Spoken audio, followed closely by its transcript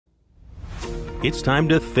It's time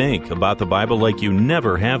to think about the Bible like you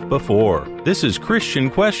never have before. This is Christian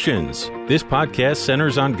Questions. This podcast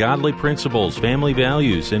centers on godly principles, family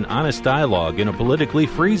values, and honest dialogue in a politically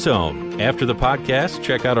free zone. After the podcast,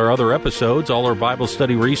 check out our other episodes, all our Bible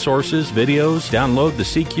study resources, videos, download the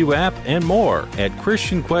CQ app, and more at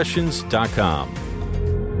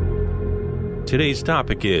ChristianQuestions.com. Today's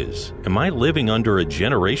topic is, am I living under a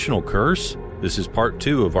generational curse? This is part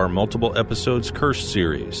 2 of our multiple episodes curse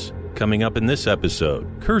series. Coming up in this episode,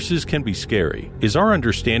 curses can be scary. Is our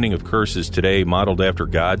understanding of curses today modeled after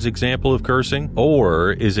God's example of cursing,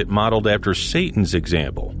 or is it modeled after Satan's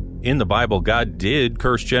example? In the Bible, God did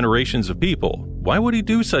curse generations of people. Why would he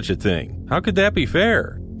do such a thing? How could that be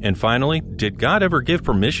fair? And finally, did God ever give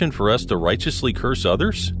permission for us to righteously curse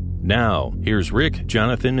others? Now, here's Rick,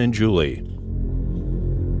 Jonathan, and Julie.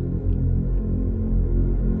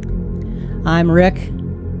 I'm Rick.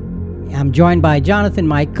 I'm joined by Jonathan,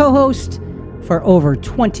 my co-host, for over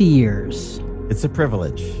 20 years. It's a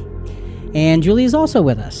privilege. And Julie is also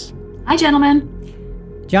with us. Hi, gentlemen.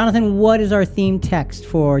 Jonathan, what is our theme text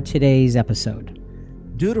for today's episode?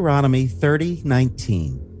 Deuteronomy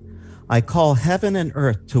 30:19. I call heaven and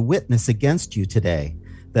earth to witness against you today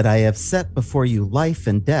that I have set before you life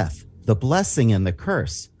and death, the blessing and the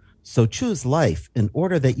curse. So choose life in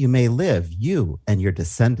order that you may live, you and your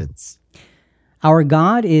descendants. Our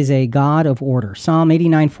God is a God of order. Psalm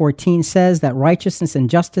 89:14 says that righteousness and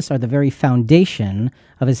justice are the very foundation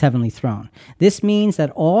of his heavenly throne. This means that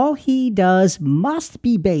all he does must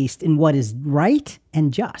be based in what is right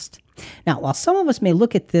and just. Now, while some of us may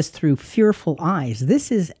look at this through fearful eyes,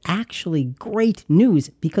 this is actually great news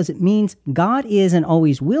because it means God is and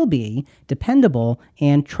always will be dependable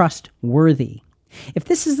and trustworthy. If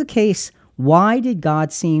this is the case, why did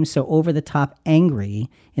God seem so over-the-top angry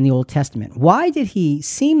in the Old Testament? Why did he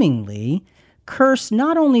seemingly curse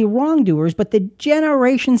not only wrongdoers, but the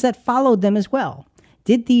generations that followed them as well?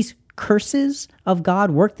 Did these curses of God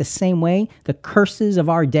work the same way the curses of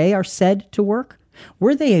our day are said to work?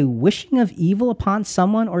 Were they a wishing of evil upon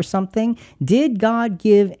someone or something? Did God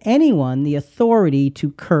give anyone the authority to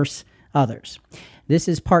curse others? This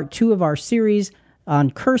is part 2 of our series on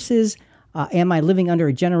curses. Am I living under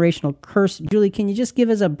a generational curse? Julie, can you just give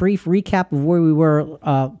us a brief recap of where we were,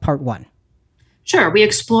 part 1? Sure. We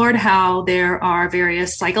explored how there are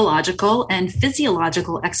various psychological and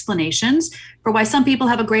physiological explanations for why some people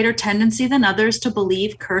have a greater tendency than others to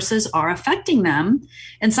believe curses are affecting them.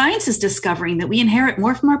 And science is discovering that we inherit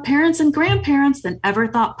more from our parents and grandparents than ever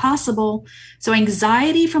thought possible. So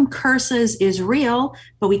anxiety from curses is real,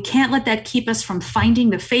 but we can't let that keep us from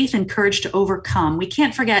finding the faith and courage to overcome. We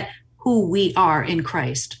can't forget who we are in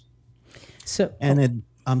Christ.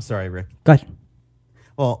 I'm sorry, Rick. Go ahead.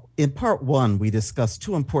 Well, in part 1, we discussed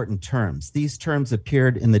 2 important terms. These terms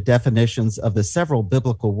appeared in the definitions of the several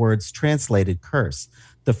biblical words translated curse.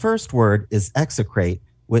 The first word is execrate,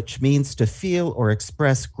 which means to feel or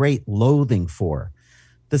express great loathing for.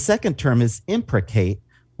 The second term is imprecate,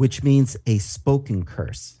 which means a spoken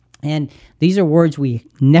curse. And these are words we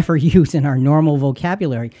never use in our normal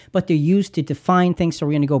vocabulary, but they're used to define things. So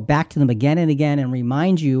we're going to go back to them again and again and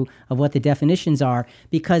remind you of what the definitions are,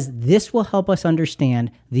 because this will help us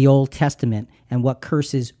understand the Old Testament and what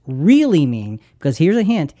curses really mean. Because here's a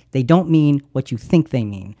hint, they don't mean what you think they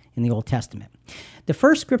mean in the Old Testament. The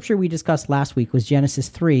first scripture we discussed last week was Genesis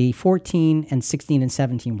 3:14 and 16 and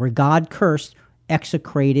 17, where God cursed,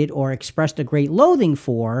 execrated, or expressed a great loathing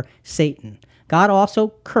for Satan. God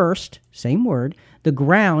also cursed, same word, the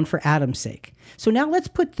ground for Adam's sake. So now let's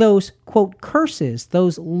put those, quote, curses,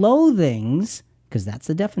 those loathings, because that's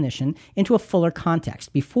the definition, into a fuller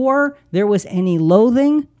context. Before there was any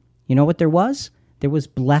loathing, you know what there was? There was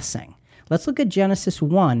blessing. Let's look at Genesis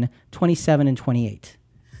 1:27 and 28.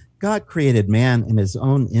 God created man in his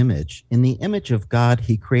own image. In the image of God,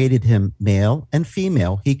 he created him, male and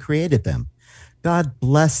female, he created them. God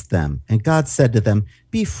blessed them, and God said to them,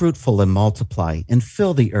 be fruitful and multiply, and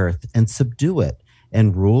fill the earth, and subdue it,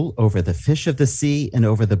 and rule over the fish of the sea, and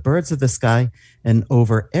over the birds of the sky, and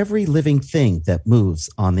over every living thing that moves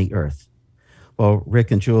on the earth. Well, Rick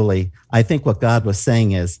and Julie, I think what God was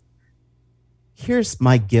saying is, here's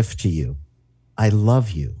my gift to you. I love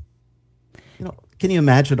you. Can you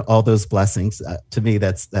imagine all those blessings? To me,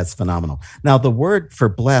 that's phenomenal. Now, the word for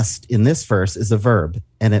blessed in this verse is a verb,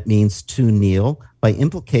 and it means to kneel, by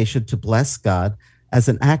implication to bless God as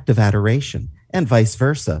an act of adoration, and vice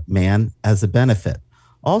versa, man as a benefit.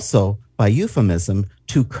 Also, by euphemism,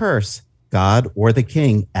 to curse God or the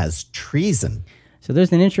king as treason. So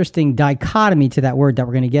there's an interesting dichotomy to that word that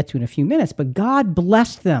we're going to get to in a few minutes. But God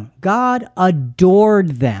blessed them. God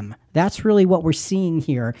adored them. That's really what we're seeing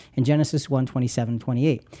here in Genesis 1, 27,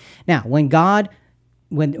 28. Now, when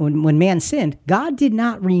man sinned, God did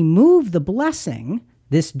not remove the blessing,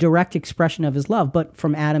 this direct expression of his love, but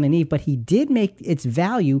from Adam and Eve, but he did make its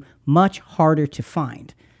value much harder to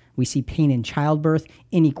find. We see pain in childbirth,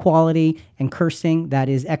 inequality, and cursing, that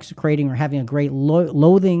is execrating or having a great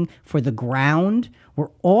loathing for the ground,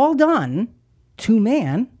 were all done to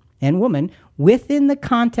man and woman within the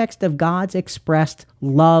context of God's expressed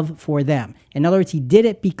love for them. In other words, he did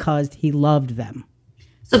it because he loved them.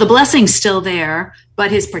 So the blessing's still there,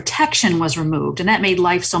 but his protection was removed, and that made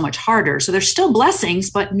life so much harder. So there's still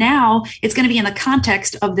blessings, but now it's going to be in the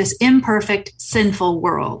context of this imperfect, sinful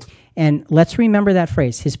world. And let's remember that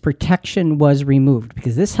phrase, his protection was removed,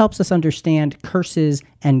 because this helps us understand curses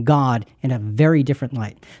and God in a very different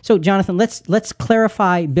light. So, Jonathan, let's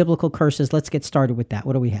clarify biblical curses. Let's get started with that.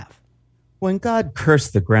 What do we have? When God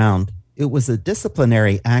cursed the ground, it was a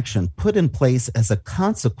disciplinary action put in place as a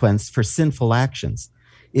consequence for sinful actions.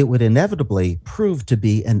 It would inevitably prove to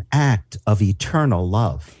be an act of eternal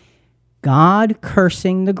love. God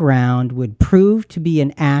cursing the ground would prove to be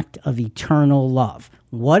an act of eternal love.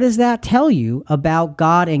 What does that tell you about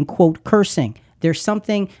God and, quote, cursing? There's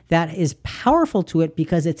something that is powerful to it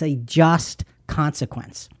because it's a just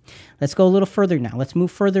consequence. Let's go a little further now. Let's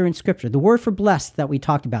move further in Scripture. The word for blessed that we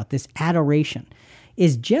talked about, this adoration,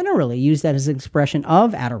 is generally used as an expression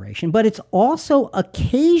of adoration, but it's also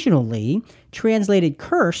occasionally translated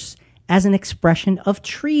curse as an expression of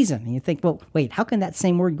treason. And you think, well, wait, how can that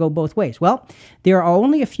same word go both ways? Well, there are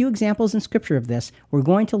only a few examples in Scripture of this. We're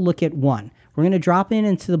going to look at one. We're going to drop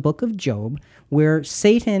into the book of Job, where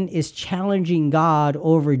Satan is challenging God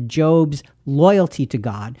over Job's loyalty to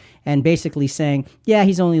God and basically saying, yeah,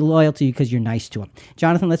 he's only loyal to you because you're nice to him.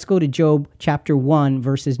 Jonathan, let's go to Job chapter 1,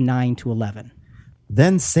 verses 9 to 11.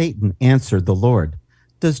 Then Satan answered the Lord,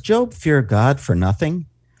 "Does Job fear God for nothing?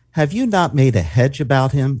 Have you not made a hedge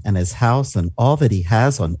about him and his house and all that he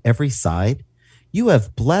has on every side? You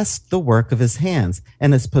have blessed the work of his hands,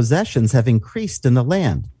 and his possessions have increased in the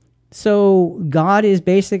land." So God is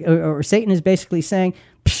or Satan is basically saying,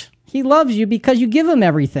 he loves you because you give him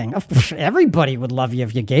everything. Everybody would love you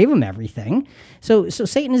if you gave him everything. So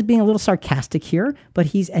Satan is being a little sarcastic here, but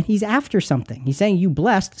he's after something. He's saying you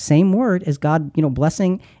blessed, same word as God,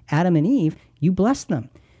 blessing Adam and Eve, you blessed them.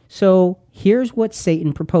 So here's what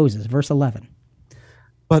Satan proposes, verse 11.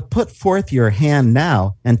 "But put forth your hand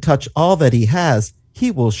now and touch all that he has.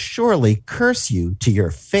 He will surely curse you to your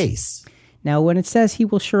face." Now, when it says he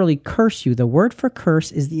will surely curse you, the word for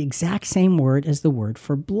curse is the exact same word as the word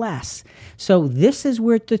for bless. So this is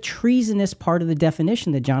where the treasonous part of the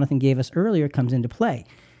definition that Jonathan gave us earlier comes into play.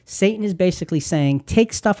 Satan is basically saying,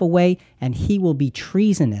 take stuff away and he will be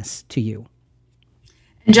treasonous to you.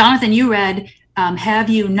 And Jonathan, you read, have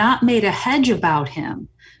you not made a hedge about him?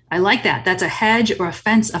 I like that. That's a hedge or a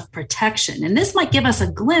fence of protection. And this might give us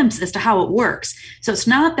a glimpse as to how it works. So it's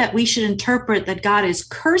not that we should interpret that God is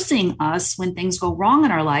cursing us when things go wrong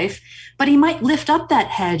in our life, but he might lift up that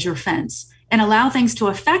hedge or fence and allow things to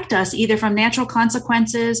affect us either from natural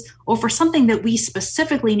consequences or for something that we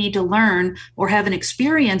specifically need to learn or have an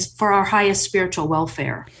experience for our highest spiritual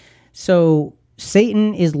welfare. So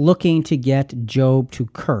Satan is looking to get Job to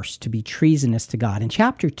curse, to be treasonous to God. In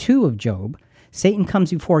chapter 2 of Job, Satan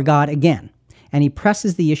comes before God again, and he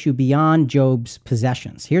presses the issue beyond Job's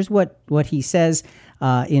possessions. Here's what he says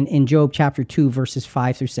in Job chapter 2, verses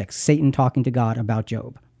 5 through 6. Satan talking to God about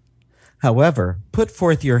Job. "However, put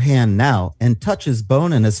forth your hand now and touch his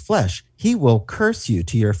bone and his flesh. He will curse you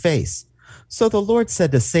to your face." So the Lord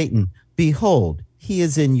said to Satan, "Behold, he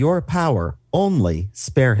is in your power. Only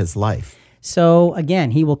spare his life." So again,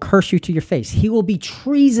 he will curse you to your face. He will be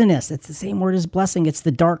treasonous. It's the same word as blessing. It's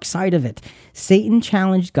the dark side of it. Satan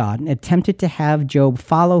challenged God and attempted to have Job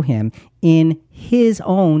follow him in his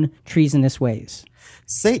own treasonous ways.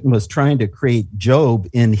 Satan was trying to create Job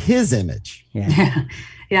in his image. Yeah.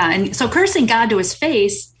 Yeah. And so cursing God to his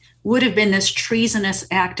face would have been this treasonous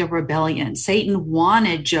act of rebellion. Satan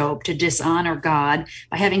wanted Job to dishonor God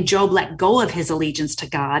by having Job let go of his allegiance to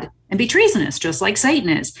God and be treasonous, just like Satan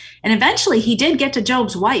is. And eventually he did get to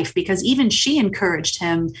Job's wife because even she encouraged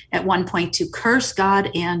him at one point to curse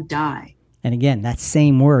God and die. And again, that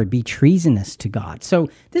same word, be treasonous to God. So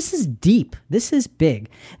this is deep. This is big.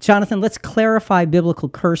 Jonathan, let's clarify biblical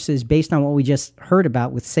curses based on what we just heard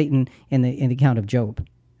about with Satan in the account of Job.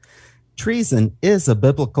 Treason is a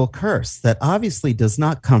biblical curse that obviously does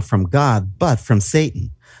not come from God, but from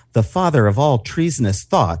Satan. the father of all treasonous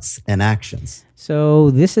thoughts and actions.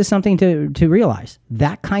 So this is something to realize.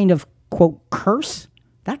 That kind of, quote, curse,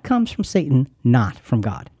 that comes from Satan, not from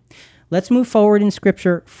God. Let's move forward in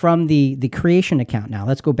Scripture from the creation account now.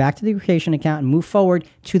 Let's go back to the creation account and move forward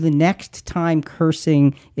to the next time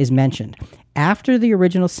cursing is mentioned. After the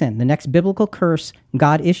original sin, the next biblical curse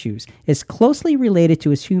God issues is closely related to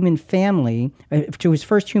his human family, to his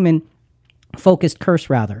first human focused curse,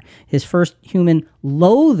 rather, his first human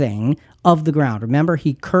loathing of the ground. Remember,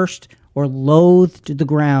 he cursed or loathed the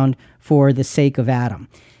ground for the sake of Adam.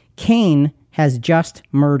 Cain has just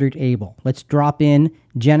murdered Abel. Let's drop in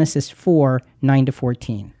Genesis 4,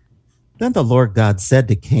 9-14. Then the Lord God said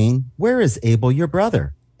to Cain, "Where is Abel your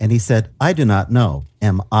brother?" And he said, "I do not know.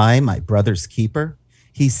 Am I my brother's keeper?"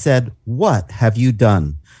 He said, "What have you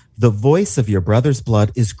done? The voice of your brother's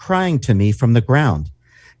blood is crying to me from the ground.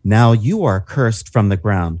 Now you are cursed from the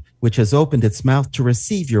ground, which has opened its mouth to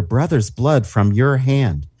receive your brother's blood from your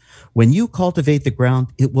hand. When you cultivate the ground,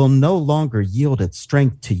 it will no longer yield its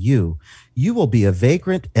strength to you. You will be a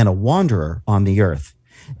vagrant and a wanderer on the earth."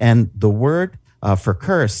 And the word for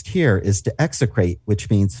cursed here is to execrate, which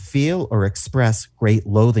means feel or express great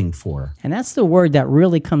loathing for. And that's the word that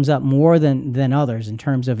really comes up more than others in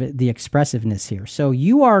terms of the expressiveness here. So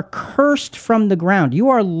you are cursed from the ground. You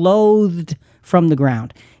are loathed from the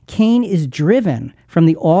ground. Cain is driven from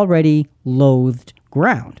the already loathed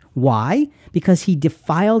ground. Why? Because he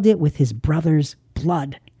defiled it with his brother's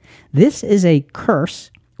blood. This is a curse,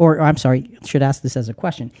 or I'm sorry, I should ask this as a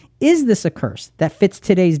question. Is this a curse that fits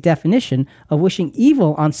today's definition of wishing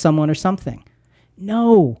evil on someone or something?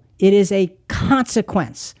 No, it is a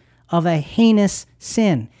consequence of a heinous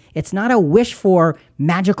sin. It's not a wish for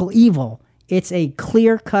magical evil. It's a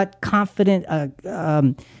clear-cut, confident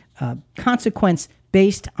consequence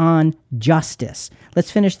based on justice.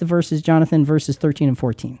 Let's finish the verses, Jonathan, verses 13 and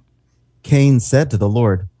 14. Cain said to the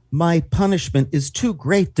Lord, "My punishment is too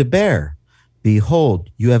great to bear. Behold,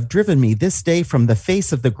 you have driven me this day from the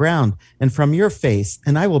face of the ground and from your face,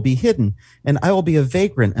 and I will be hidden, and I will be a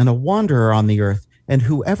vagrant and a wanderer on the earth, and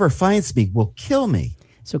whoever finds me will kill me."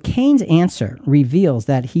 So Cain's answer reveals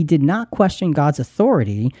that he did not question God's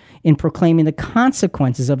authority in proclaiming the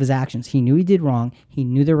consequences of his actions. He knew he did wrong. He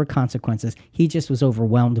knew there were consequences. He just was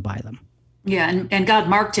overwhelmed by them. Yeah, and God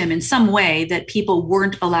marked him in some way that people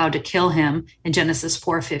weren't allowed to kill him in Genesis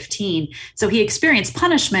 4:15. So he experienced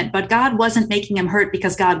punishment, but God wasn't making him hurt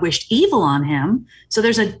because God wished evil on him. So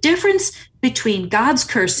there's a difference between God's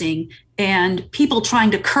cursing and people trying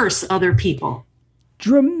to curse other people.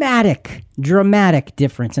 Dramatic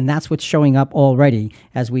difference, and that's what's showing up already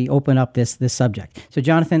as we open up this subject. So,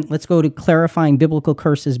 Jonathan, let's go to clarifying biblical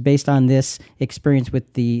curses based on this experience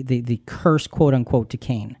with the curse, quote unquote, to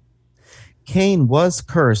Cain. Cain was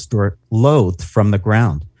cursed or loathed from the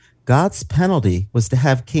ground. God's penalty was to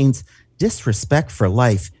have Cain's disrespect for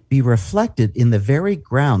life be reflected in the very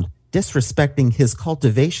ground, disrespecting his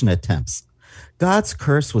cultivation attempts. God's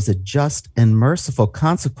curse was a just and merciful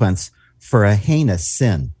consequence for a heinous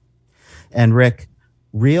sin. And Rick,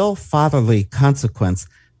 real fatherly consequence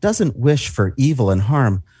doesn't wish for evil and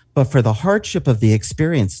harm, but for the hardship of the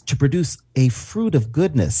experience to produce a fruit of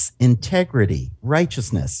goodness, integrity,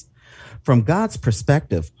 righteousness. From God's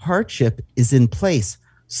perspective, hardship is in place,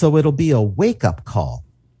 so it'll be a wake-up call.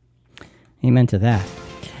 Amen to that.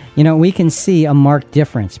 You know, we can see a marked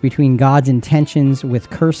difference between God's intentions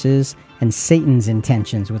with curses and Satan's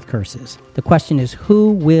intentions with curses. The question is,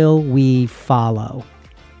 who will we follow?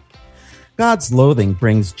 God's loathing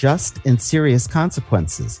brings just and serious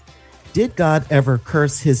consequences. Did God ever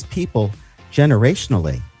curse his people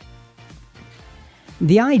generationally?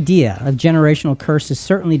 The idea of generational curses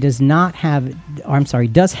certainly does have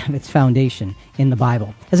its foundation in the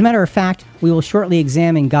Bible. As a matter of fact, we will shortly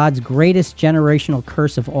examine God's greatest generational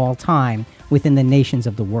curse of all time within the nations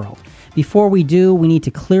of the world. Before we do, we need to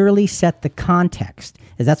clearly set the context,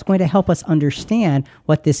 as that's going to help us understand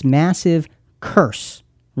what this massive curse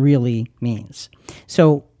really means.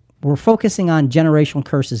 So we're focusing on generational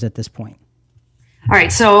curses at this point. All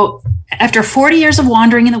right, so after 40 years of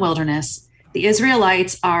wandering in the wilderness, the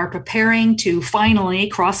Israelites are preparing to finally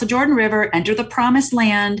cross the Jordan River, enter the promised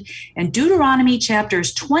land, and Deuteronomy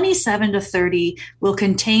chapters 27 to 30 will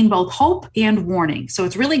contain both hope and warning. So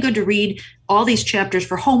it's really good to read all these chapters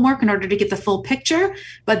for homework in order to get the full picture.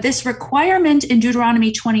 But this requirement in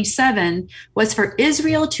Deuteronomy 27 was for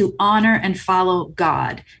Israel to honor and follow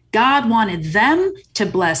God. God wanted them to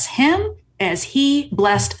bless him as he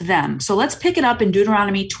blessed them. So let's pick it up in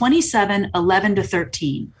Deuteronomy 27, 11 to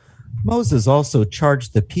 13. Moses also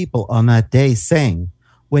charged the people on that day, saying,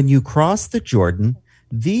 "When you cross the Jordan,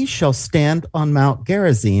 These shall stand on Mount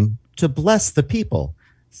Gerizim to bless the people: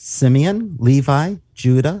 Simeon, Levi,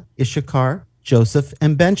 Judah, Issachar, Joseph,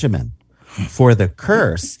 and Benjamin. For the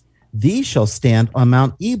curse, these shall stand on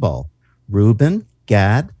Mount Ebal: Reuben,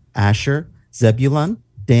 Gad, Asher, Zebulun,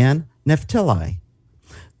 Dan, Naphtali.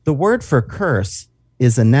 The word for curse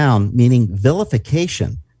is a noun meaning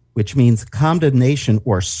vilification, which means condemnation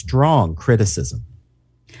or strong criticism.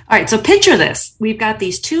 All right, so picture this. We've got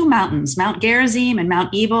these two mountains, Mount Gerizim and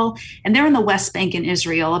Mount Ebal, and they're in the West Bank in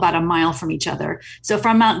Israel, about a mile from each other. So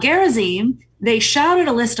from Mount Gerizim, they shouted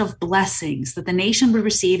a list of blessings that the nation would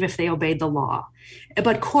receive if they obeyed the law.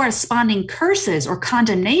 But corresponding curses or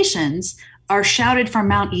condemnations are shouted from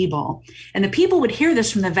Mount Ebal. And the people would hear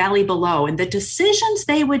this from the valley below, and the decisions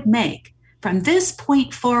they would make from this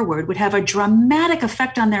point forward would have a dramatic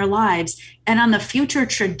effect on their lives and on the future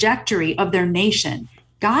trajectory of their nation.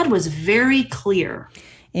 God was very clear.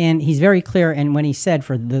 And he's very clear. And when he said,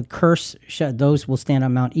 for the curse, those will stand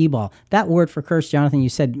on Mount Ebal, that word for curse, Jonathan, you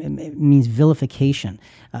said means vilification,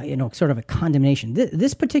 sort of a condemnation.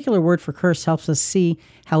 This particular word for curse helps us see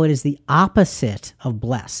how it is the opposite of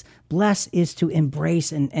bless. Bless is to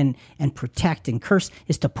embrace and protect, and curse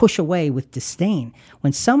is to push away with disdain.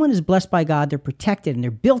 When someone is blessed by God, they're protected and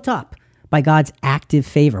they're built up by God's active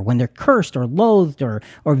favor. When they're cursed or loathed or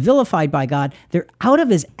vilified by God, they're out of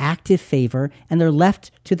his active favor and they're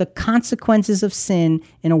left to the consequences of sin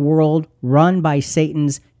in a world run by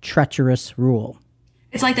Satan's treacherous rule.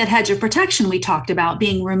 It's like that hedge of protection we talked about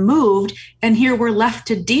being removed, and here we're left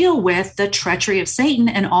to deal with the treachery of Satan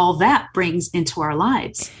and all that brings into our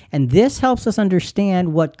lives. And this helps us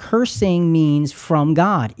understand what cursing means from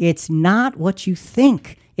God. It's not what you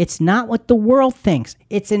think. It's not what the world thinks.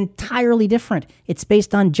 It's entirely different. It's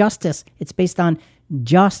based on justice. It's based on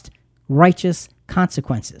just, righteous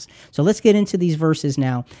consequences. So let's get into these verses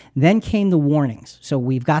now. Then came the warnings. So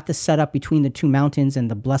we've got the setup between the two mountains and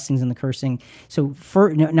the blessings and the cursing. So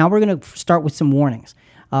now we're going to start with some warnings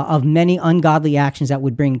of many ungodly actions that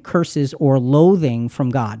would bring curses or loathing from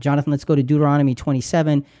God. Jonathan, let's go to Deuteronomy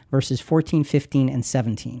 27, verses 14, 15, and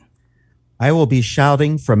 17. I will be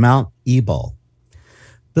shouting from Mount Ebal.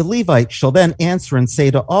 The Levite shall then answer and say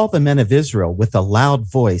to all the men of Israel with a loud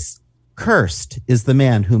voice, Cursed is the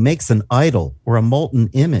man who makes an idol or a molten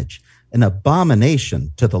image, an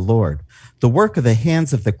abomination to the Lord, the work of the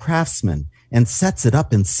hands of the craftsman, and sets it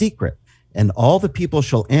up in secret. And all the people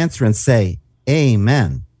shall answer and say,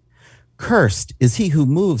 Amen. Cursed is he who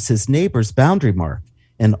moves his neighbor's boundary mark,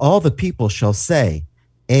 and all the people shall say,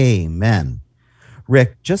 Amen.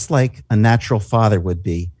 Rick, just like a natural father would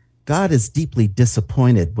be, God is deeply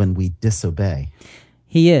disappointed when we disobey.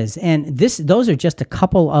 He is. And those are just a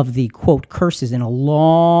couple of the, quote, curses in a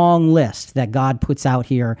long list that God puts out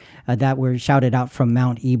here that were shouted out from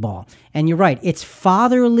Mount Ebal. And you're right. It's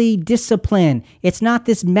fatherly discipline. It's not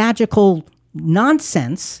this magical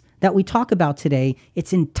nonsense that we talk about today.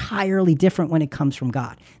 It's entirely different when it comes from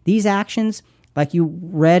God. These actions, like you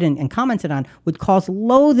read and commented on, would cause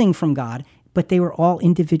loathing from God, but they were all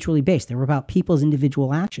individually based. They were about people's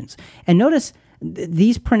individual actions. And notice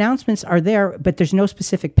these pronouncements are there, but there's no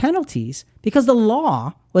specific penalties because the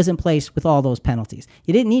law was in place with all those penalties.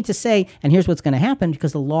 You didn't need to say, and here's what's going to happen,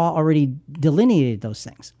 because the law already delineated those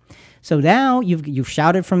things. So now you've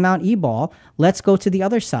shouted from Mount Ebal. Let's go to the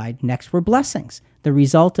other side. Next were blessings, the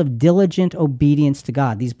result of diligent obedience to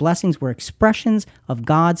God. These blessings were expressions of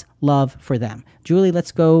God's love for them. Julie,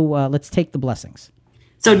 let's go. Let's take the blessings.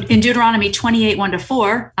 So in Deuteronomy 28,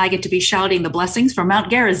 1-4, I get to be shouting the blessings from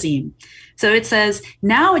Mount Gerizim. So it says,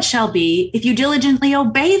 Now it shall be, if you diligently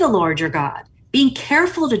obey the Lord your God, being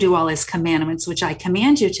careful to do all his commandments, which I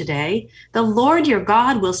command you today, the Lord your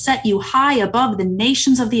God will set you high above the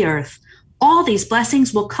nations of the earth. All these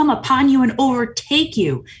blessings will come upon you and overtake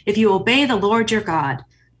you if you obey the Lord your God.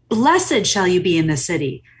 Blessed shall you be in the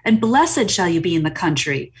city, and blessed shall you be in the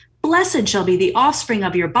country. Blessed shall be the offspring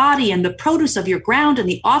of your body and the produce of your ground and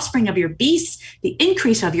the offspring of your beasts, the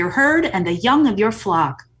increase of your herd and the young of your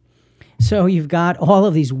flock. So you've got all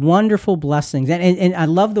of these wonderful blessings. And I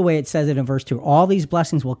love the way it says it in verse 2. All these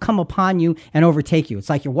blessings will come upon you and overtake you.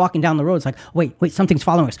 It's like you're walking down the road. It's like, wait, something's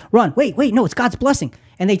following us. Run. Wait, no, it's God's blessing.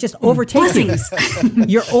 And they just overtake you.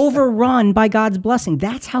 You're overrun by God's blessing.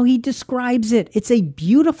 That's how he describes it. It's a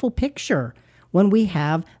beautiful picture when we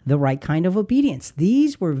have the right kind of obedience.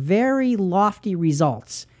 These were very lofty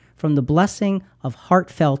results from the blessing of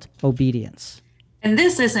heartfelt obedience. And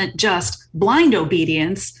this isn't just blind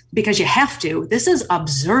obedience because you have to. This is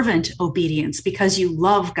observant obedience because you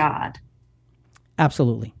love God.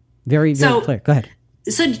 Absolutely. Very, very clear. Go ahead.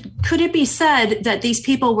 So could it be said that these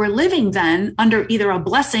people were living then under either a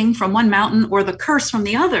blessing from one mountain or the curse from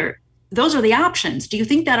the other? Those are the options. Do you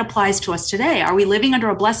think that applies to us today? Are we living under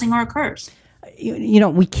a blessing or a curse?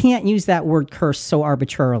 We can't use that word curse so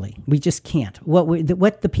arbitrarily. We just can't.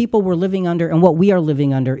 What the people were living under and what we are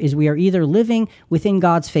living under is we are either living within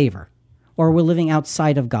God's favor or we're living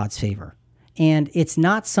outside of God's favor. And it's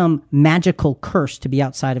not some magical curse to be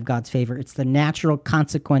outside of God's favor. It's the natural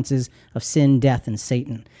consequences of sin, death, and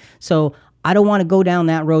Satan. So I don't want to go down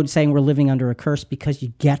that road saying we're living under a curse because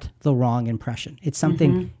you get the wrong impression. It's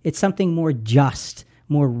something more just,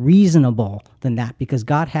 more reasonable than that, because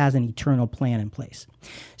God has an eternal plan in place.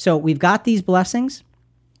 So we've got these blessings.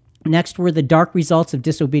 Next were the dark results of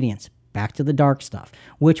disobedience. Back to the dark stuff,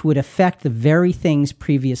 which would affect the very things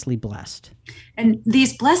previously blessed. And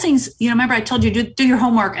these blessings, remember I told you, do your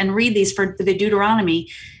homework and read these for the Deuteronomy.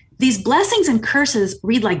 These blessings and curses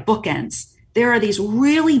read like bookends. There are these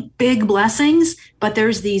really big blessings, but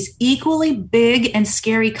there's these equally big and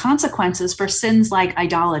scary consequences for sins like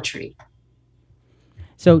idolatry.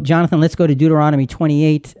 So, Jonathan, let's go to Deuteronomy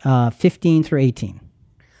 28, 15 through 18.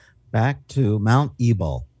 Back to Mount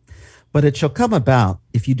Ebal. But it shall come about,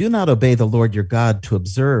 if you do not obey the Lord your God to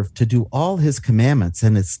observe, to do all his commandments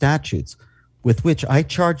and his statutes, with which I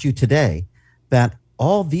charge you today, that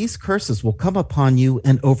all these curses will come upon you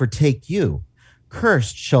and overtake you.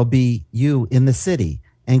 Cursed shall be you in the city,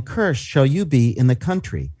 and cursed shall you be in the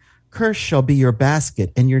country. Cursed shall be your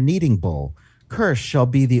basket and your kneading bowl. Cursed shall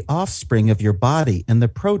be the offspring of your body and the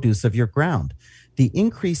produce of your ground, the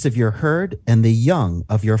increase of your herd and the young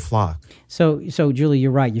of your flock. So Julie,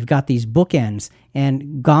 you're right. You've got these bookends,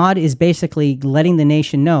 and God is basically letting the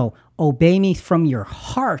nation know, obey me from your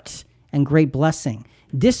heart and great blessing.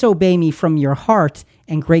 Disobey me from your heart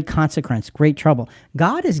and great consequence, great trouble.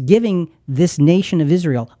 God is giving this nation of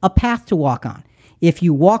Israel a path to walk on. If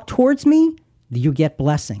you walk towards me, you get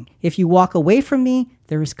blessing. If you walk away from me,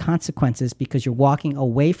 there is consequences because you're walking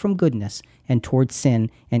away from goodness and towards sin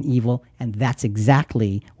and evil, and that's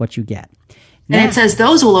exactly what you get. Now, and it says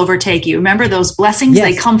those will overtake you. Remember those blessings?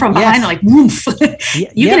 Yes, they come from behind, yes. They're like, woof.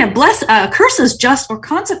 You can have curses or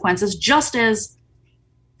consequences just as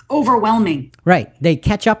overwhelming. Right. They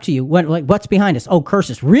catch up to you. What's behind us? Oh,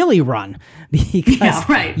 curses. Really run.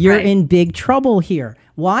 Because you're in big trouble here.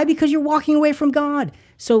 Why? Because you're walking away from God.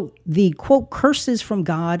 So the, quote, curses from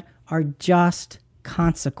God are just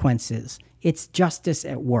consequences. It's justice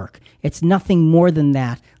at work. It's nothing more than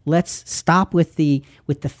that. Let's stop with the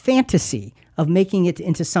fantasy of making it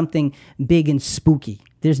into something big and spooky.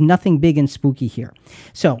 There's nothing big and spooky here.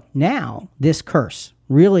 So now this curse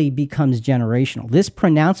really becomes generational. This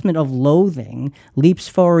pronouncement of loathing leaps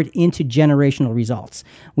forward into generational results.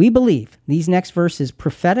 We believe these next verses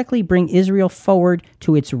prophetically bring Israel forward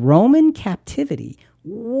to its Roman captivity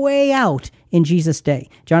way out in Jesus' day.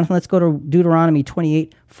 Jonathan, let's go to Deuteronomy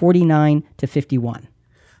 28, 49 to 51.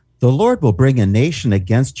 The Lord will bring a nation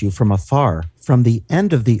against you from afar, from the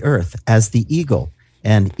end of the earth, as the eagle,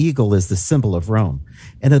 and eagle is the symbol of Rome.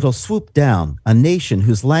 And it'll swoop down, a nation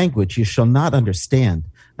whose language you shall not understand,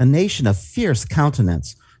 a nation of fierce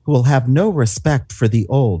countenance, who will have no respect for the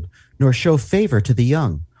old, nor show favor to the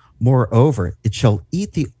young. Moreover, it shall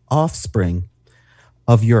eat the offspring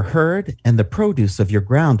of your herd and the produce of your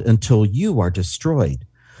ground until you are destroyed,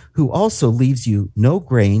 who also leaves you no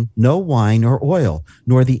grain, no wine or oil,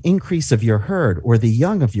 nor the increase of your herd or the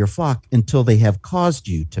young of your flock until they have caused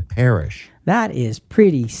you to perish. That is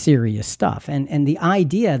pretty serious stuff. And the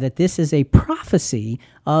idea that this is a prophecy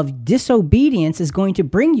of disobedience is going to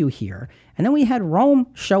bring you here. And then we had Rome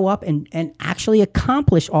show up and actually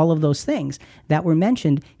accomplish all of those things that were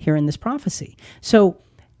mentioned here in this prophecy. So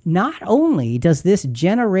not only does this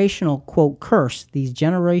generational, quote, curse, these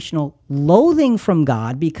generational loathing from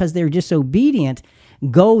God because they're disobedient,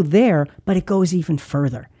 go there, but it goes even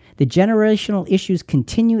further. The generational issues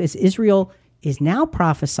continue as Israel is now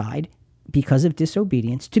prophesied, because of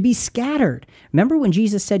disobedience, to be scattered. Remember when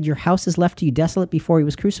Jesus said, your house is left to you desolate before he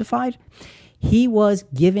was crucified? He was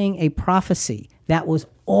giving a prophecy that was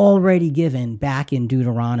already given back in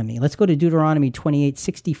Deuteronomy. Let's go to Deuteronomy 28,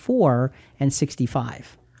 64 and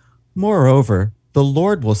 65. Moreover, the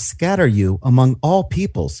Lord will scatter you among all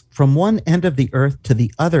peoples, from one end of the earth to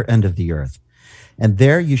the other end of the earth. And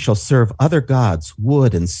there you shall serve other gods,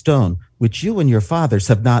 wood and stone, which you and your fathers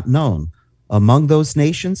have not known. Among those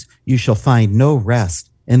nations you shall find no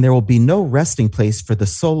rest, and there will be no resting place for the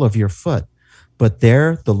sole of your foot. But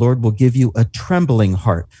there the Lord will give you a trembling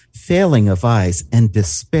heart, failing of eyes, and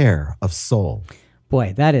despair of soul.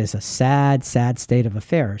 Boy, that is a sad, sad state of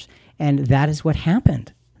affairs. And that is what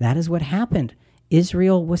happened. That is what happened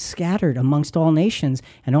Israel was scattered amongst all nations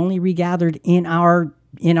and only regathered in our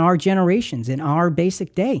generations, in our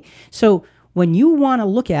basic day. So when you want to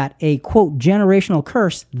look at a, quote, generational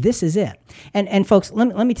curse, this is it. And folks,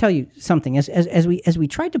 let me tell you something. As we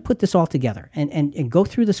tried to put this all together and go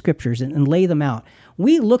through the scriptures and lay them out,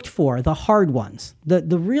 we looked for the hard ones,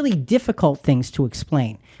 the really difficult things to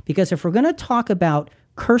explain. Because if we're going to talk about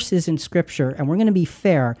curses in scripture and we're going to be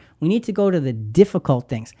fair, we need to go to the difficult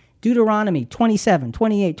things. Deuteronomy 27,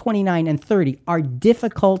 28, 29, and 30 are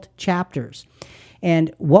difficult chapters.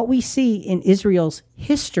 And what we see in Israel's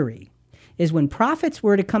history is when prophets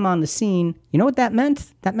were to come on the scene, you know what that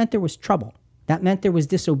meant? That meant there was trouble. That meant there was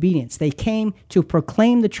disobedience. They came to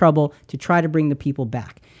proclaim the trouble to try to bring the people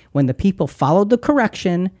back. When the people followed the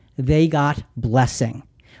correction, they got blessing.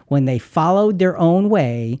 When they followed their own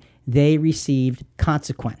way, they received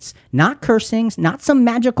consequence. Not cursings, not some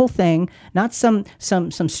magical thing, not some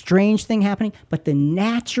strange thing happening, but the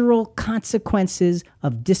natural consequences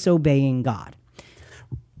of disobeying God.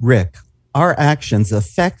 Rick, our actions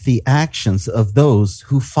affect the actions of those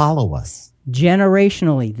who follow us.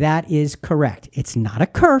 Generationally, that is correct. It's not a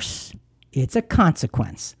curse, it's a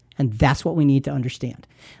consequence. And that's what we need to understand.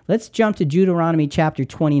 Let's jump to Deuteronomy chapter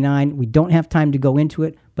 29. We don't have time to go into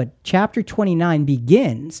it, but chapter 29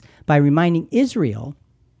 begins by reminding Israel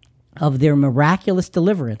of their miraculous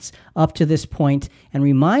deliverance up to this point and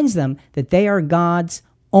reminds them that they are God's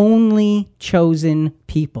only chosen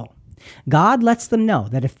people. God lets them know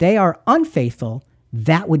that if they are unfaithful,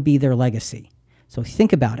 that would be their legacy. So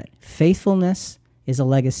think about it. Faithfulness is a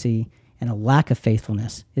legacy, and a lack of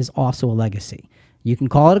faithfulness is also a legacy. You can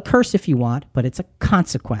call it a curse if you want, but it's a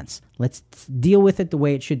consequence. Let's deal with it the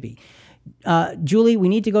way it should be. Julie, we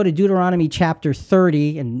need to go to Deuteronomy chapter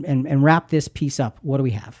 30 and wrap this piece up. What do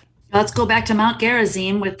we have? Let's go back to Mount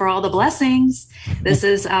Gerizim for all the blessings. This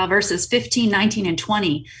is verses 15, 19, and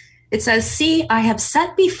 20. It says, "See, I have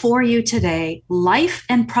set before you today life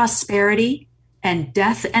and prosperity and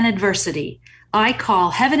death and adversity. I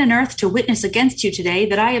call heaven and earth to witness against you today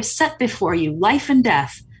that I have set before you life and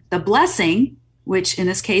death, the blessing," which in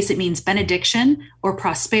this case it means benediction or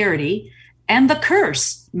prosperity, and the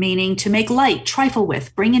curse, meaning to make light, trifle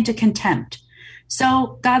with, bring into contempt.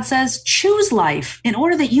 So God says, choose life in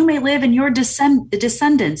order that you may live in your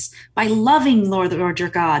descendants by loving Lord your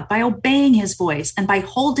God, by obeying his voice, and by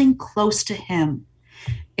holding close to him.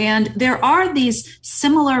 And there are these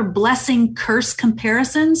similar blessing curse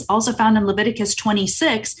comparisons also found in Leviticus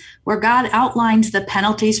 26, where God outlines the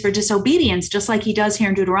penalties for disobedience, just like he does here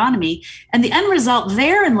in Deuteronomy. And the end result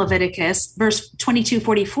there in Leviticus, verse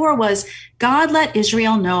 22:44, was God let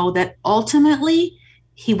Israel know that ultimately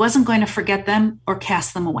he wasn't going to forget them or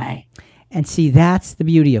cast them away. And see, that's the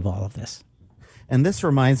beauty of all of this. And this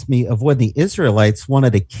reminds me of when the Israelites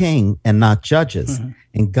wanted a king and not judges. Mm-hmm.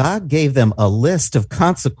 And God gave them a list of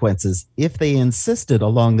consequences if they insisted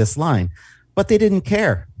along this line. But they didn't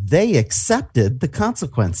care. They accepted the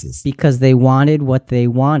consequences. Because they wanted what they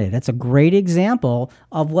wanted. That's a great example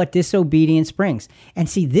of what disobedience brings. And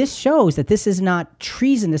see, this shows that this is not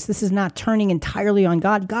treasonous. This is not turning entirely on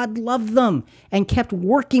God. God loved them and kept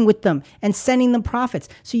working with them and sending them prophets.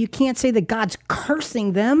 So you can't say that God's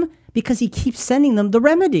cursing them because he keeps sending them the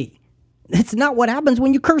remedy. That's not what happens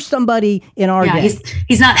when you curse somebody in our day.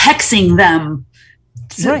 He's not hexing them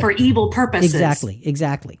for evil purposes.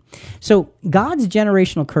 Exactly. So God's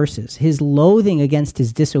generational curses, his loathing against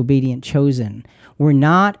his disobedient chosen, were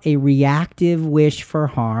not a reactive wish for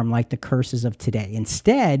harm like the curses of today.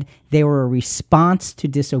 Instead, they were a response to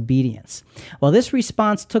disobedience. While this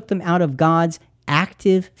response took them out of God's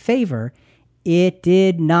active favor, it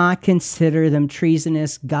did not consider them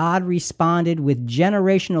treasonous. God responded with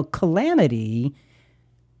generational calamity.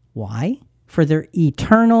 Why? For their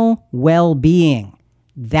eternal well-being.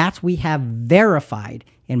 That's we have verified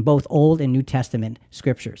in both Old and New Testament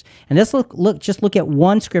scriptures. And let's look at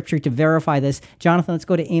one scripture to verify this. Jonathan, let's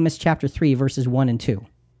go to Amos chapter 3, verses 1 and 2.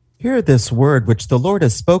 Hear this word which the Lord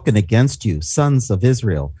has spoken against you, sons of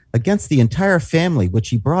Israel, against the entire family which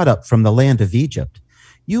he brought up from the land of Egypt.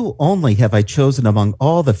 You only have I chosen among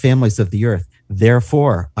all the families of the earth.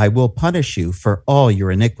 Therefore, I will punish you for all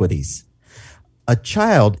your iniquities. A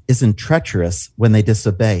child isn't treacherous when they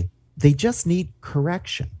disobey. They just need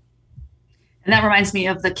correction. And that reminds me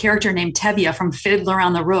of the character named Tevye from Fiddler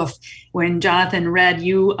on the Roof. When Jonathan read,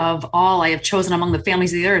 "You of all I have chosen among the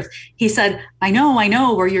families of the earth," he said, I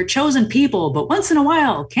know, we're your chosen people, but once in a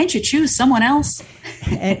while, can't you choose someone else?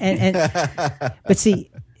 But see,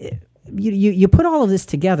 you put all of this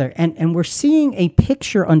together, and we're seeing a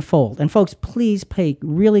picture unfold. And folks, please pay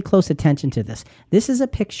really close attention to this. This is a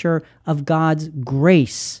picture of God's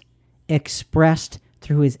grace expressed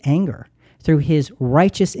through his anger, through his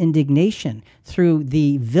righteous indignation, through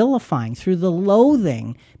the vilifying, through the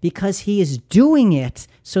loathing, because he is doing it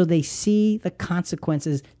so they see the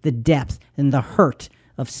consequences, the depth, and the hurt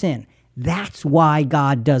of sin. That's why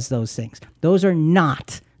God does those things. Those are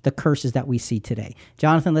not the curses that we see today.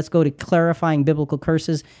 Jonathan, let's go to clarifying biblical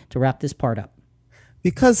curses to wrap this part up.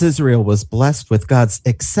 Because Israel was blessed with God's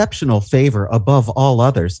exceptional favor above all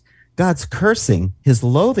others, God's cursing, his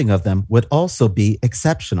loathing of them, would also be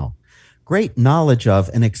exceptional. Great knowledge of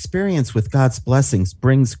and experience with God's blessings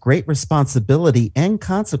brings great responsibility and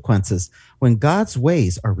consequences when God's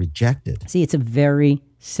ways are rejected. See, it's a very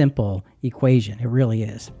simple equation. It really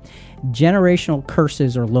is. Generational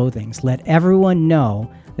curses or loathings let everyone know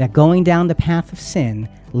that going down the path of sin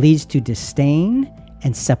leads to disdain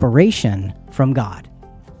and separation from God.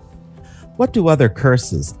 What do other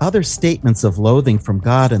curses, other statements of loathing from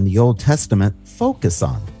God in the Old Testament focus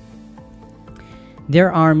on?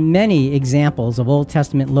 There are many examples of Old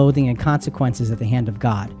Testament loathing and consequences at the hand of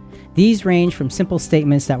God. These range from simple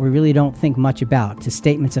statements that we really don't think much about to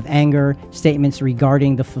statements of anger, statements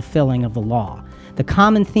regarding the fulfilling of the law. The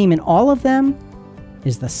common theme in all of them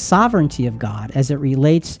is the sovereignty of God as it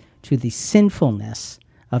relates to the sinfulness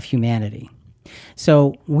of humanity.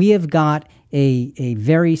 So we have got a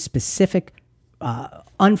very specific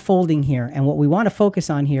unfolding here, and what we want to focus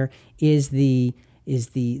on here is the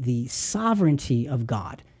sovereignty of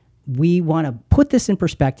God. We want to put this in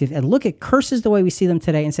perspective and look at curses the way we see them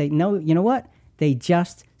today and say, no, you know what? They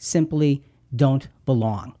just simply don't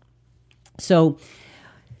belong. So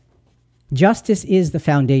justice is the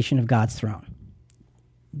foundation of God's throne.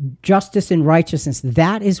 Justice and righteousness,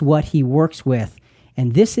 that is what he works with.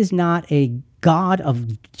 And this is not a God of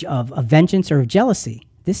vengeance or of jealousy.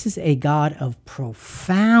 This is a God of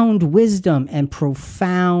profound wisdom and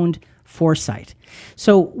profound foresight.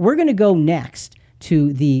 So we're going to go next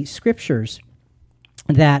to the scriptures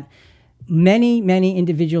that many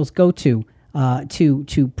individuals go to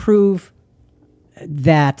prove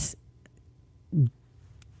that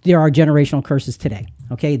there are generational curses today.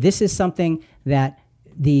 Okay, this is something that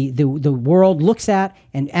the world looks at,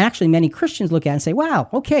 and actually many Christians look at and say, wow,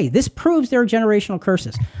 okay, this proves there are generational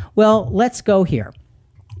curses. Well, let's go here.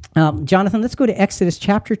 Jonathan, let's go to Exodus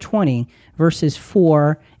chapter 20, verses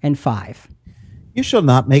 4 and 5. You shall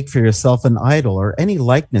not make for yourself an idol or any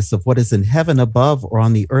likeness of what is in heaven above or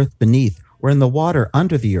on the earth beneath or in the water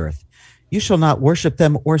under the earth. You shall not worship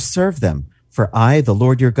them or serve them. For I, the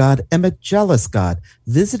Lord your God, am a jealous God,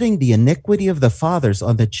 visiting the iniquity of the fathers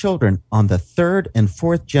on the children on the third and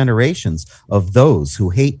fourth generations of those who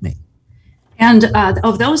hate me. And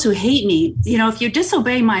of those who hate me, if you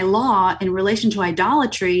disobey my law in relation to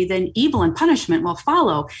idolatry, then evil and punishment will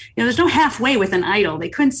follow. There's no halfway with an idol. They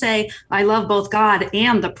couldn't say, I love both God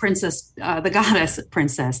and the goddess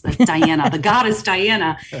Diana, the goddess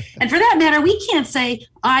Diana. And for that matter, we can't say,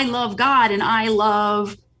 I love God and I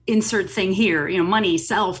love insert thing here, money,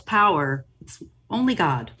 self, power. It's only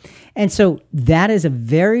God. And so that is a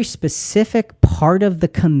very specific part of the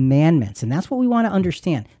commandments. And that's what we want to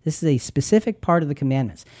understand. This is a specific part of the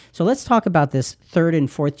commandments. So let's talk about this third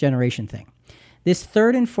and fourth generation thing. This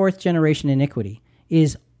third and fourth generation iniquity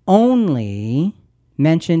is only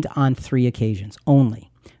mentioned on 3 occasions.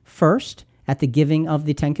 Only. First, at the giving of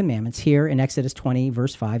the Ten Commandments here in Exodus 20,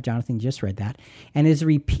 verse 5. Jonathan just read that. And is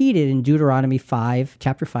repeated in Deuteronomy 5,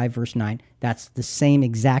 chapter 5, verse 9. That's the same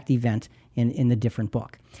exact event in the different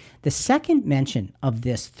book. The second mention of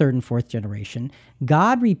this third and fourth generation,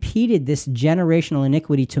 God repeated this generational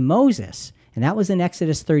iniquity to Moses, and that was in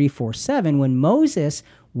Exodus 34:7, when Moses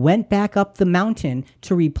went back up the mountain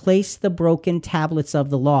to replace the broken tablets of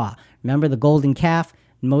the law. Remember the golden calf?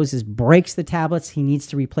 Moses breaks the tablets. He needs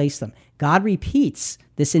to replace them. God repeats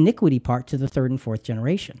this iniquity part to the third and fourth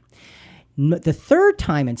generation. The third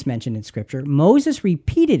time it's mentioned in Scripture, Moses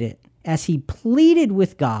repeated it as he pleaded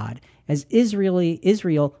with God as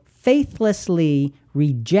Israel faithlessly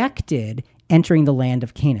rejected entering the land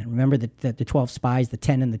of Canaan. Remember the 12 spies, the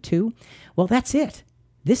 10 and the 2? Well, that's it.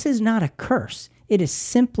 This is not a curse. It is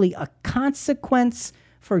simply a consequence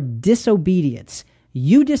for disobedience.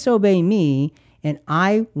 You disobey me, and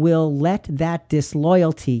I will let that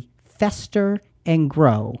disloyalty fester and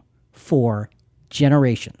grow for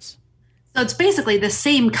generations. So it's basically the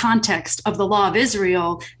same context of the law of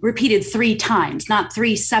Israel repeated 3 times, not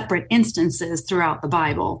 3 separate instances throughout the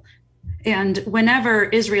Bible. And whenever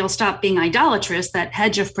Israel stopped being idolatrous, that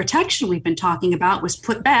hedge of protection we've been talking about was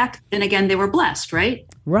put back. Then again, they were blessed, right?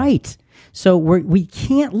 Right. So we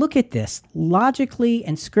can't look at this logically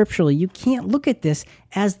and scripturally. You can't look at this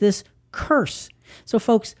as this curse. So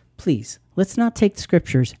folks, please, let's not take the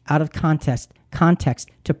scriptures out of context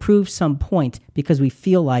to prove some point because we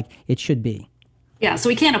feel like it should be. Yeah, so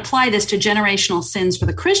we can't apply this to generational sins for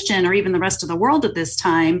the Christian or even the rest of the world at this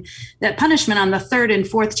time. That punishment on the third and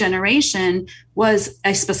fourth generation was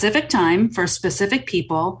a specific time for specific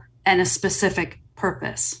people and a specific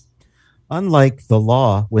purpose. Unlike the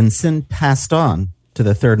law, when sin passed on to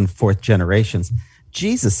the third and fourth generations,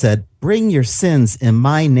 Jesus said, "Bring your sins in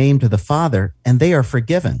my name to the Father, and they are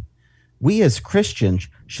forgiven." We as Christians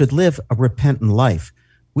should live a repentant life.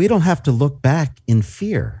 We don't have to look back in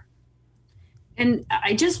fear. And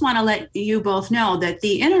I just want to let you both know that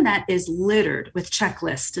the internet is littered with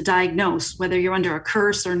checklists to diagnose whether you're under a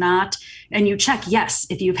curse or not. And you check yes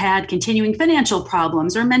if you've had continuing financial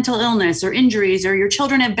problems or mental illness or injuries, or your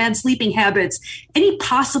children have bad sleeping habits. Any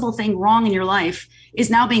possible thing wrong in your life is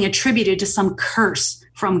now being attributed to some curse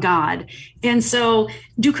from God. And so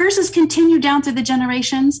do curses continue down through the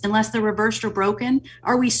generations unless they're reversed or broken?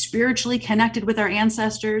 Are we spiritually connected with our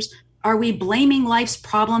ancestors? Are we blaming life's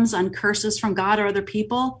problems on curses from God or other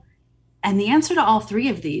people? And the answer to all three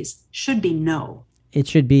of these should be no. It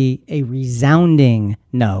should be a resounding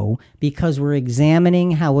no, because we're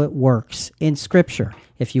examining how it works in Scripture.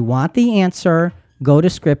 If you want the answer, go to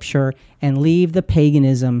Scripture and leave the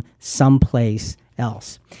paganism someplace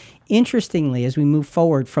else. Interestingly, as we move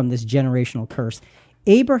forward from this generational curse,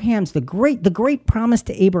 Abraham's the great promise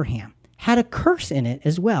to Abraham had a curse in it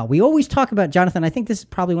as well. We always talk about, Jonathan, I think this is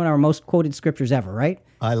probably one of our most quoted scriptures ever, right?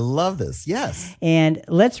 I love this, yes. And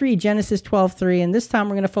let's read Genesis 12:3, and this time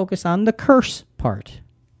we're going to focus on the curse part.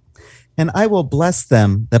 "And I will bless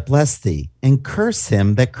them that bless thee, and curse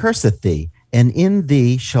him that curseth thee, and in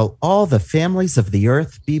thee shall all the families of the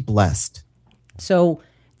earth be blessed." So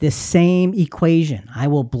the same equation, I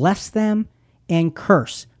will bless them and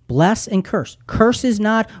curse. Bless and curse. Curse is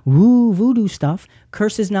not voodoo stuff.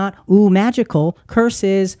 Curse is not magical. Curse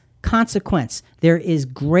is consequence. There is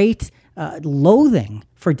great loathing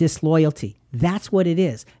for disloyalty. That's what it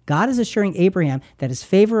is. God is assuring Abraham that his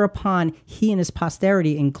favor upon he and his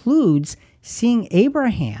posterity includes seeing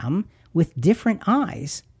Abraham with different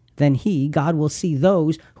eyes than he. God will see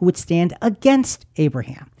those who would stand against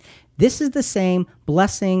Abraham. This is the same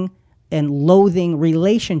blessing and loathing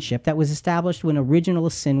relationship that was established when original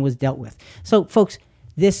sin was dealt with. So, folks,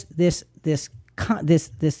 this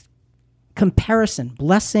comparison,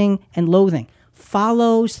 blessing and loathing,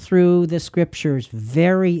 follows through the scriptures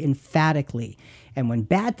very emphatically. And when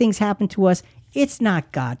bad things happen to us, it's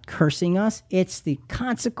not God cursing us; it's the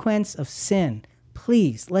consequence of sin.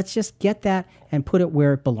 Please, let's just get that and put it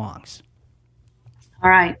where it belongs. All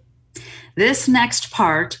right. This next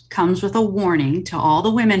part comes with a warning to all the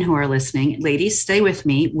women who are listening. Ladies, stay with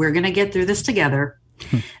me. We're going to get through this together.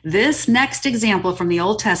 This next example from the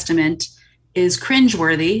Old Testament is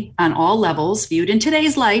cringeworthy on all levels, viewed in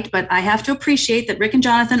today's light, but I have to appreciate that Rick and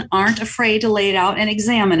Jonathan aren't afraid to lay it out and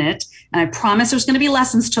examine it. And I promise there's going to be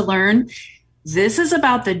lessons to learn. This is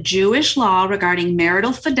about the Jewish law regarding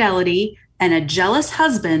marital fidelity and a jealous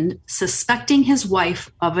husband suspecting his wife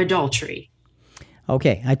of adultery.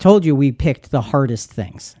 Okay, I told you we picked the hardest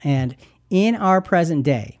things. And in our present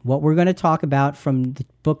day, what we're going to talk about from the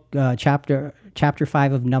book, chapter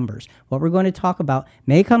 5 of Numbers, what we're going to talk about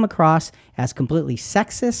may come across as completely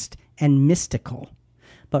sexist and mystical.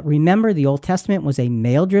 But remember, the Old Testament was a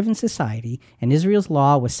male-driven society, and Israel's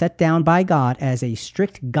law was set down by God as a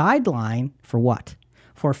strict guideline for what?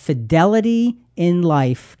 For fidelity in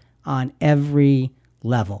life on every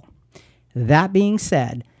level. That being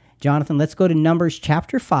said, Jonathan, let's go to Numbers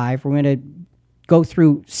chapter 5. We're going to go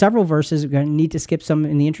through several verses. We're going to need to skip some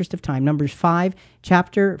in the interest of time. Numbers 5,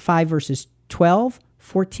 chapter 5, verses 12,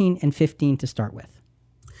 14, and 15 to start with.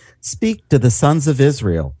 "Speak to the sons of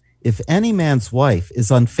Israel. If any man's wife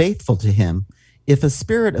is unfaithful to him, if a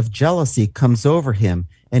spirit of jealousy comes over him,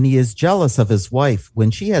 and he is jealous of his wife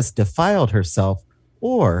when she has defiled herself,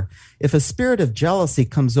 or if a spirit of jealousy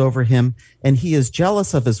comes over him, and he is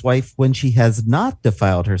jealous of his wife when she has not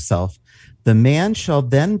defiled herself, the man shall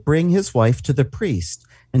then bring his wife to the priest,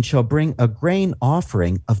 and shall bring a grain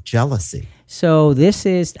offering of jealousy." So this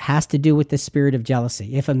has to do with the spirit of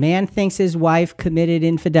jealousy. If a man thinks his wife committed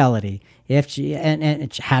infidelity, if she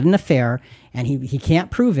and had an affair, and he can't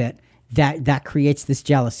prove it, that creates this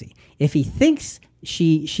jealousy. If he thinks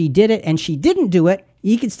she did it and she didn't do it,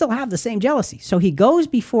 he can still have the same jealousy. So he goes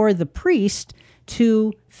before the priest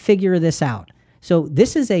to figure this out. So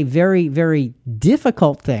this is a very, very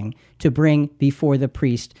difficult thing to bring before the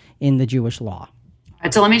priest in the Jewish law. All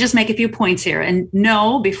right, so let me just make a few points here. And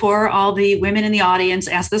no, before all the women in the audience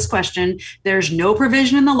ask this question, there's no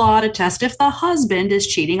provision in the law to test if the husband is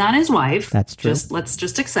cheating on his wife. That's true. Let's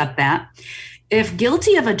just accept that. If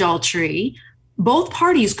guilty of adultery, both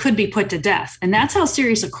parties could be put to death. And that's how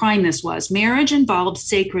serious a crime this was. Marriage involved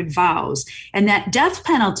sacred vows, and that death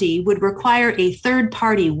penalty would require a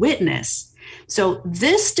third-party witness. So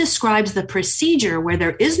this describes the procedure where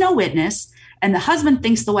there is no witness and the husband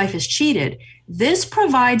thinks the wife has cheated. This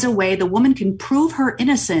provides a way the woman can prove her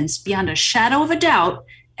innocence beyond a shadow of a doubt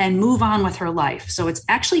and move on with her life. So it's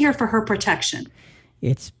actually here for her protection.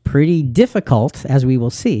 It's pretty difficult, as we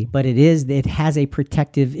will see, but it has a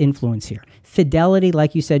protective influence here. Fidelity,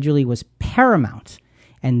 like you said, Julie, was paramount,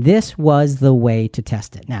 and this was the way to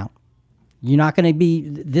test it. Now, you're not going to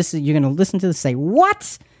you're going to listen to this and say,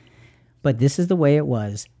 what? But this is the way it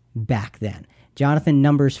was back then. Jonathan,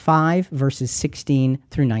 Numbers 5, verses 16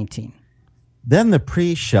 through 19. Then the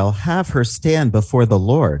priest shall have her stand before the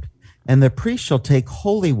Lord, and the priest shall take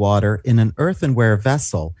holy water in an earthenware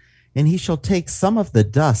vessel, and he shall take some of the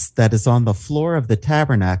dust that is on the floor of the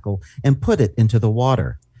tabernacle and put it into the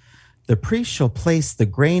water. The priest shall place the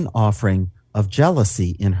grain offering of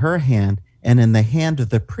jealousy in her hand, and in the hand of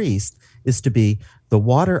the priest is to be the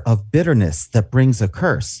water of bitterness that brings a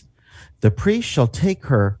curse. The priest shall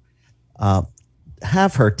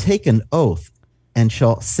have her take an oath, and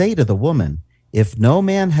shall say to the woman, if no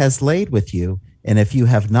man has laid with you, and if you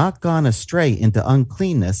have not gone astray into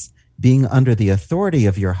uncleanness, being under the authority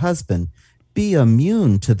of your husband, be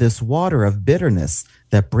immune to this water of bitterness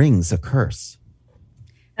that brings a curse.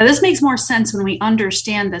 Now, this makes more sense when we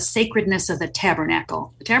understand the sacredness of the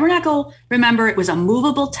tabernacle. The tabernacle, remember, it was a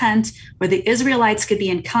movable tent where the Israelites could be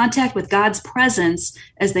in contact with God's presence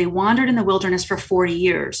as they wandered in the wilderness for 40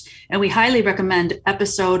 years. And we highly recommend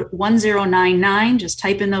episode 1099. Just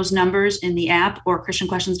type in those numbers in the app or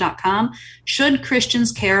ChristianQuestions.com. Should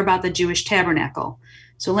Christians care about the Jewish tabernacle?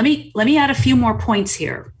 So let me add a few more points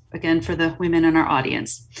here, again, for the women in our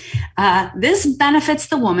audience. This benefits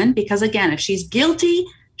the woman because, again, if she's guilty,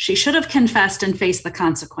 she should have confessed and faced the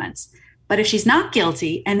consequence. But if she's not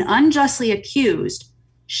guilty and unjustly accused,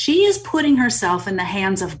 she is putting herself in the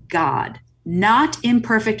hands of God, not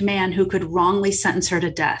imperfect man who could wrongly sentence her to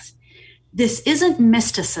death. This isn't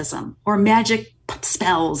mysticism or magic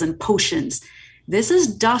spells and potions. This is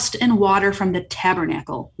dust and water from the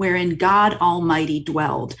tabernacle wherein God Almighty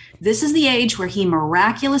dwelled. This is the age where he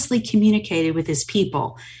miraculously communicated with his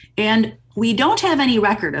people. And we don't have any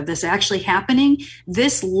record of this actually happening.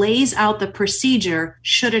 This lays out the procedure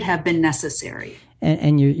should it have been necessary.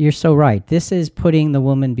 And you're so right. This is putting the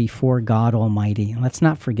woman before God Almighty. And let's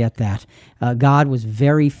not forget that. God was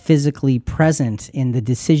very physically present in the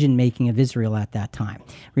decision-making of Israel at that time.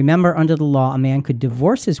 Remember, under the law, a man could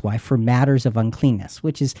divorce his wife for matters of uncleanness,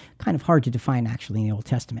 which is kind of hard to define, actually, in the Old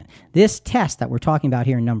Testament. This test that we're talking about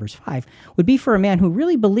here in Numbers 5 would be for a man who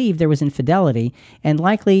really believed there was infidelity, and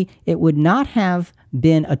likely it would not have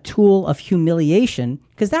been a tool of humiliation,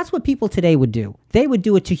 because that's what people today would do. They would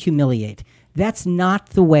do it to humiliate. That's not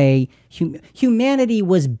the way humanity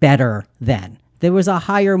was better then. There was a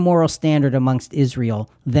higher moral standard amongst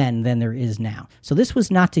Israel then than there is now. So this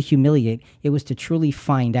was not to humiliate. It was to truly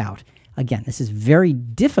find out. Again, this is very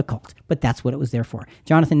difficult, but that's what it was there for.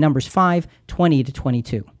 Jonathan, Numbers 5, 20 to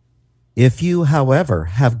 22. If you, however,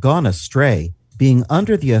 have gone astray, being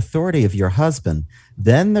under the authority of your husband,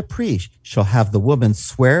 then the priest shall have the woman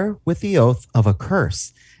swear with the oath of a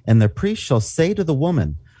curse, and the priest shall say to the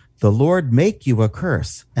woman, the Lord make you a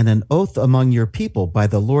curse, and an oath among your people by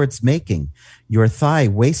the Lord's making. Your thigh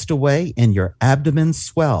waste away, and your abdomen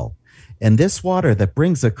swell. And this water that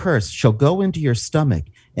brings a curse shall go into your stomach,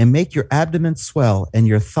 and make your abdomen swell, and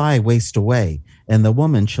your thigh waste away. And the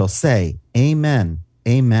woman shall say, Amen,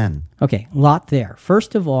 Amen. Okay, a lot there.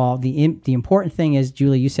 First of all, the important thing is,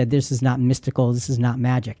 Julie, you said this is not mystical, this is not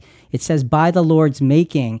magic. It says, by the Lord's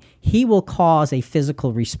making, he will cause a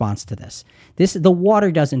physical response to this. The water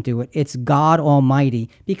doesn't do it. It's God Almighty,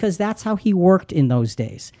 because that's how he worked in those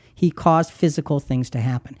days. He caused physical things to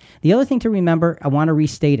happen. The other thing to remember, I want to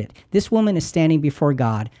restate it. This woman is standing before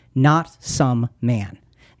God, not some man.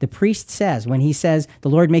 The priest says, when he says, the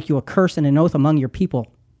Lord make you a curse and an oath among your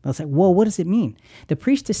people, they'll say, whoa, what does it mean? The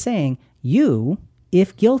priest is saying, you,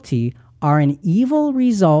 if guilty, are an evil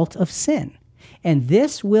result of sin. And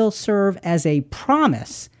this will serve as a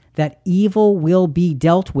promise that evil will be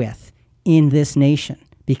dealt with in this nation,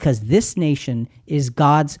 because this nation is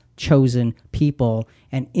God's chosen people,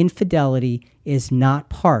 and infidelity is not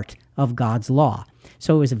part of God's law.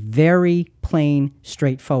 So it was a very plain,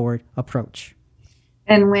 straightforward approach.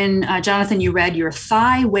 And when, Jonathan, you read your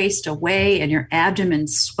thigh waste away and your abdomen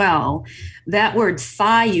swell, that word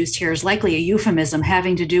thigh used here is likely a euphemism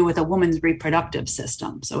having to do with a woman's reproductive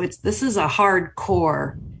system. So this is a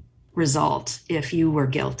hardcore result if you were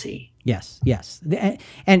guilty. Yes.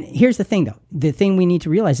 And here's the thing, though. The thing we need to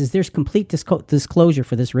realize is there's complete disclosure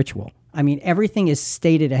for this ritual. I mean, everything is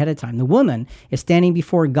stated ahead of time. The woman is standing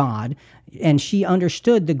before God, and she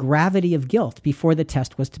understood the gravity of guilt before the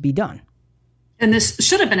test was to be done. And this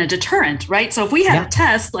should have been a deterrent, right? So if we had a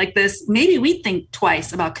test like this, maybe we'd think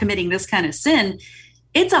twice about committing this kind of sin.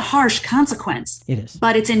 It's a harsh consequence. It is.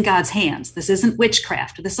 But it's in God's hands. This isn't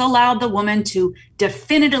witchcraft. This allowed the woman to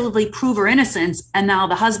definitively prove her innocence, and now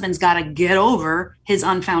the husband's got to get over his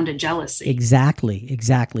unfounded jealousy. Exactly.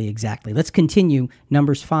 Let's continue.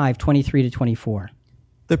 Numbers 5:23-24.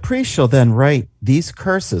 The priest shall then write these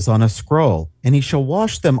curses on a scroll, and he shall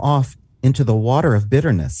wash them off into the water of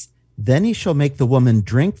bitterness. Then he shall make the woman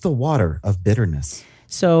drink the water of bitterness.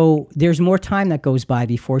 So there's more time that goes by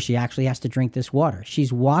before she actually has to drink this water.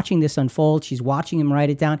 She's watching this unfold. She's watching him write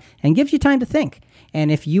it down, and gives you time to think.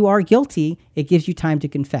 And if you are guilty, it gives you time to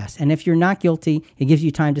confess. And if you're not guilty, it gives you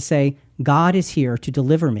time to say, God is here to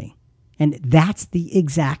deliver me. And that's the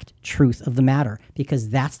exact truth of the matter, because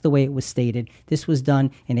that's the way it was stated. This was done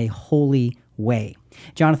in a holy way.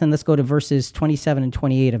 Jonathan, let's go to verses 27 and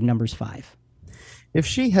 28 of Numbers 5. If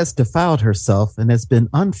she has defiled herself and has been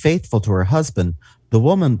unfaithful to her husband, the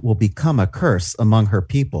woman will become a curse among her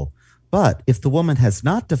people. But if the woman has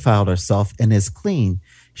not defiled herself and is clean,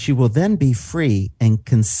 she will then be free and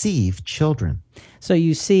conceive children. So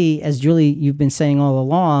you see, as Julie, you've been saying all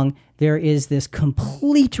along, there is this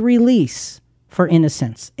complete release for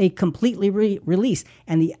innocence, a completely release.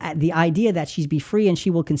 And the idea that she's be free and she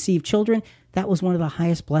will conceive children, that was one of the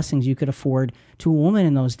highest blessings you could afford to a woman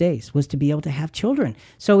in those days, was to be able to have children.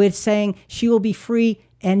 So it's saying she will be free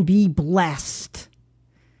and be blessed.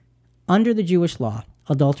 Under the Jewish law,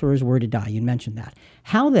 adulterers were to die. You mentioned that.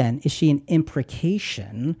 How then is she an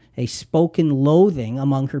imprecation, a spoken loathing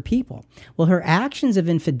among her people? Well, her actions of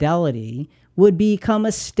infidelity would become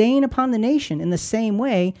a stain upon the nation in the same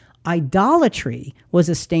way idolatry was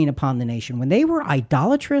a stain upon the nation. When they were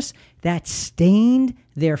idolatrous, that stained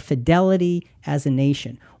their fidelity as a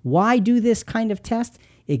nation. Why do this kind of test?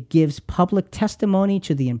 It gives public testimony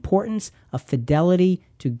to the importance of fidelity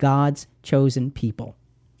to God's chosen people.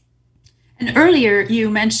 And earlier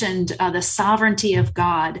you mentioned the sovereignty of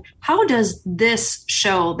God. How does this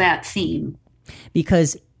show that theme?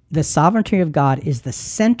 Because the sovereignty of God is the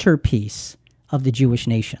centerpiece of the Jewish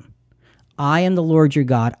nation. I am the Lord your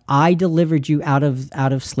God. I delivered you out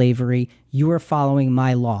of slavery. You are following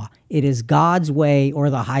my law. It is God's way, or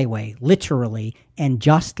the highway, literally and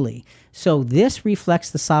justly. So this reflects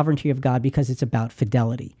the sovereignty of God because it's about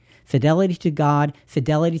fidelity. Fidelity to God,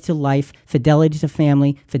 fidelity to life, fidelity to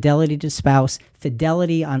family, fidelity to spouse,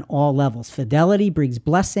 fidelity on all levels. Fidelity brings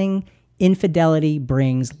blessing. Infidelity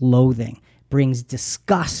brings loathing, brings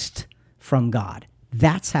disgust from God.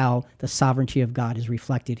 That's how the sovereignty of God is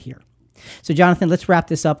reflected here. So, Jonathan, let's wrap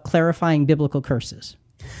this up, clarifying biblical curses.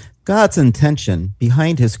 God's intention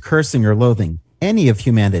behind his cursing or loathing any of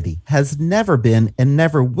humanity has never been and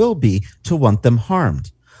never will be to want them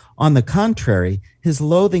harmed. On the contrary, his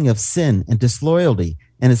loathing of sin and disloyalty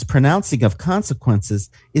and his pronouncing of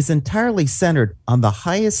consequences is entirely centered on the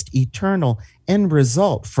highest eternal end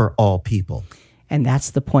result for all people. And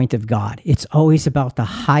that's the point of God. It's always about the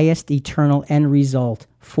highest eternal end result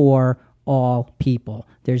for all people.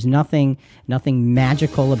 There's nothing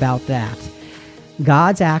magical about that.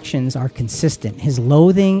 God's actions are consistent. His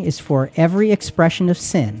loathing is for every expression of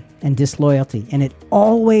sin and disloyalty, and it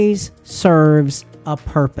always serves a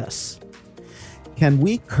purpose. Can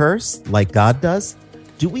we curse like God does?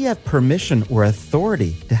 Do we have permission or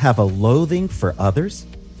authority to have a loathing for others?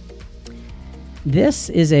 This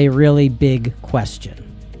is a really big question.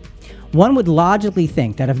 One would logically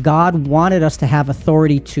think that if God wanted us to have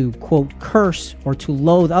authority to, quote, curse or to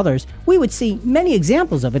loathe others, we would see many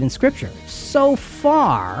examples of it in Scripture. So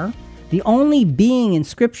far, the only being in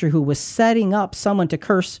Scripture who was setting up someone to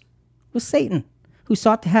curse was Satan, who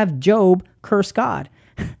sought to have Job curse God.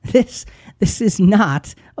 This is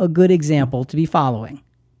not a good example to be following.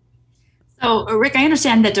 So, Rick, I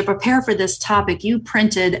understand that to prepare for this topic, you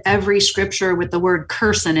printed every scripture with the word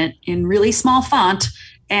curse in it in really small font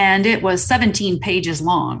and it was 17 pages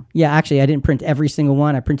long. Yeah, actually, I didn't print every single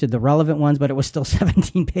one. I printed the relevant ones, but it was still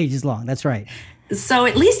 17 pages long. That's right. So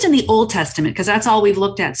at least in the Old Testament, because that's all we've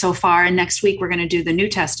looked at so far, and next week we're going to do the New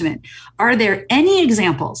Testament, are there any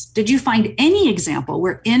examples? Did you find any example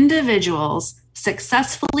where individuals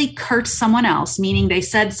successfully cursed someone else, meaning they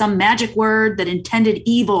said some magic word that intended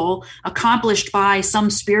evil accomplished by some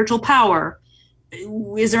spiritual power?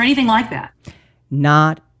 Is there anything like that?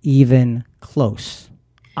 Not even close.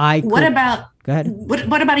 What about Go ahead.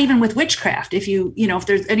 What about even with witchcraft? If if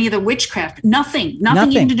there's any other witchcraft, nothing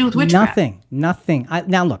even to do with witchcraft. Nothing.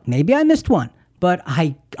 Now look, maybe I missed one, but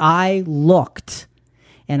I looked,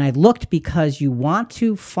 and I looked because you want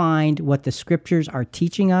to find what the scriptures are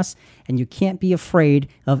teaching us, and you can't be afraid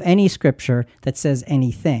of any scripture that says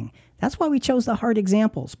anything. That's why we chose the hard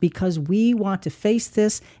examples, because we want to face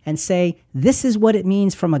this and say, this is what it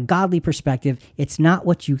means from a godly perspective. It's not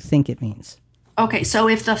what you think it means. Okay, so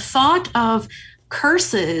if the thought of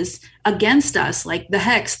curses against us, like the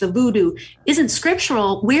hex, the voodoo, isn't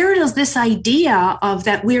scriptural, where does this idea of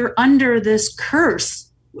that we're under this curse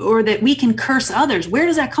or that we can curse others, where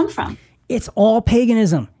does that come from? It's all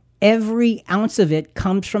paganism. Every ounce of it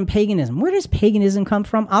comes from paganism. Where does paganism come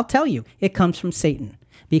from? I'll tell you, it comes from Satan,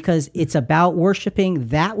 because it's about worshiping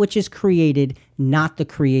that which is created, not the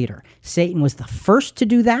creator. Satan was the first to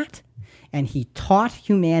do that. And he taught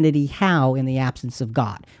humanity how in the absence of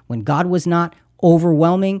God. When God was not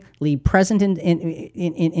overwhelmingly present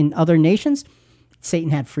in other nations, Satan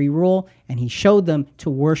had free rule, and he showed them to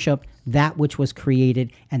worship that which was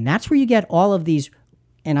created. And that's where you get all of these,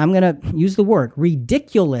 and I'm going to use the word,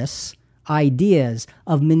 ridiculous ideas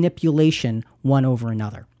of manipulation one over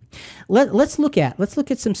another. Let's look at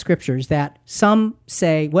some scriptures that some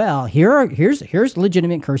say, well, here's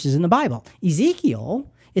legitimate curses in the Bible. Ezekiel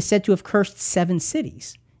is said to have cursed 7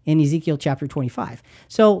 cities in Ezekiel chapter 25.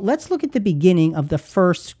 So let's look at the beginning of the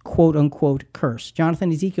first quote-unquote curse.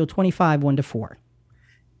 Jonathan, Ezekiel 25, 1-4.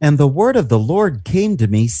 And the word of the Lord came to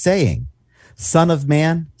me, saying, Son of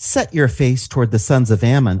man, set your face toward the sons of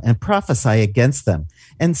Ammon and prophesy against them,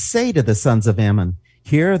 and say to the sons of Ammon,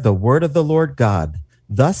 Hear the word of the Lord God.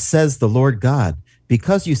 Thus says the Lord God,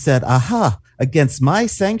 because you said, Aha, against my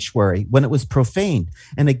sanctuary when it was profaned,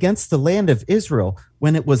 and against the land of Israel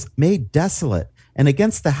when it was made desolate, and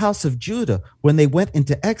against the house of Judah when they went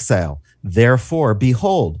into exile. Therefore,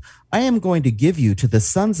 behold, I am going to give you to the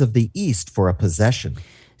sons of the east for a possession.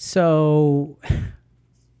 So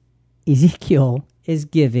Ezekiel is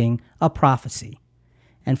giving a prophecy.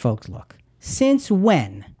 And folks, look, since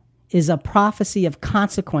when is a prophecy of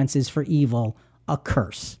consequences for evil a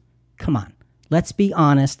curse? Come on. Let's be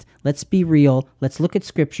honest. Let's be real. Let's look at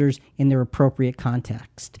scriptures in their appropriate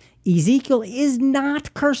context. Ezekiel is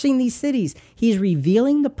not cursing these cities. He's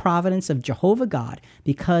revealing the providence of Jehovah God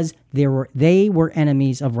because they were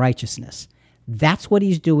enemies of righteousness. That's what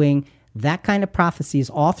he's doing. That kind of prophecy is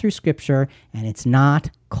all through scripture, and it's not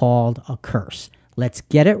called a curse. Let's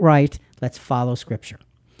get it right. Let's follow scripture.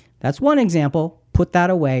 That's one example. Put that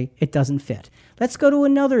away. It doesn't fit. Let's go to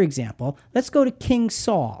another example. Let's go to King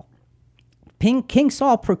Saul. King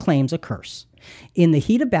Saul proclaims a curse. In the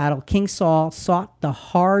heat of battle, King Saul sought the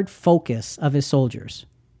hard focus of his soldiers.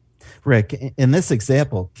 Rick, in this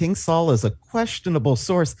example, King Saul is a questionable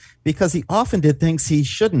source because he often did things he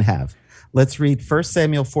shouldn't have. Let's read 1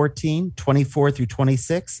 Samuel 14, 24 through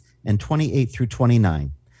 26 and 28 through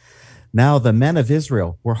 29. Now the men of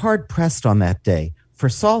Israel were hard pressed on that day, for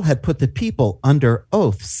Saul had put the people under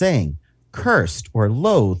oath, saying, Cursed or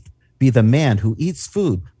loathed be the man who eats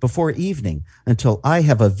food before evening, until I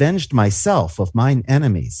have avenged myself of mine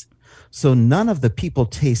enemies. So none of the people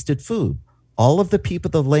tasted food. All of the people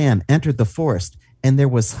of the land entered the forest, and there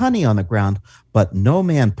was honey on the ground, but no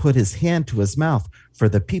man put his hand to his mouth, for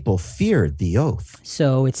the people feared the oath.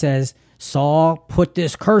 So it says, Saul put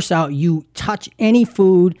this curse out. You touch any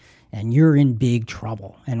food, and you're in big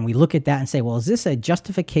trouble. And we look at that and say, well, is this a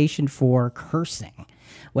justification for cursing?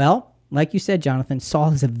 Well, like you said, Jonathan,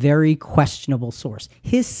 Saul is a very questionable source.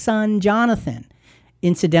 His son, Jonathan,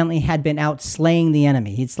 incidentally, had been out slaying the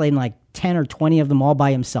enemy. He'd slain like 10 or 20 of them all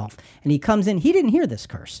by himself. And he comes in, he didn't hear this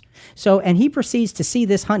curse. So, and he proceeds to see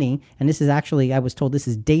this honey, and this is actually, I was told this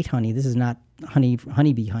is date honey. This is not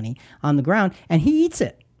honeybee honey on the ground. And he eats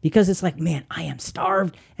it because it's like, man, I am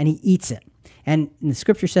starved. And he eats it. And the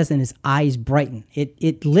scripture says, and his eyes brighten.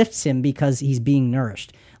 It lifts him because he's being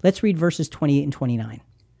nourished. Let's read verses 28 and 29.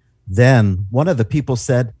 Then one of the people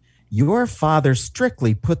said, Your father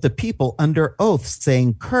strictly put the people under oath,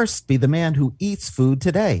 saying, Cursed be the man who eats food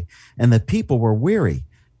today. And the people were weary.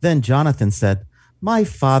 Then Jonathan said, My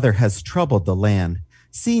father has troubled the land.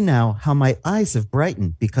 See now how my eyes have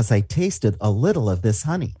brightened because I tasted a little of this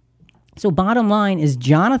honey. So bottom line is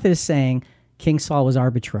Jonathan is saying King Saul was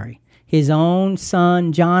arbitrary. His own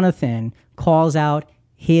son, Jonathan, calls out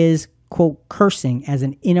his, quote, cursing as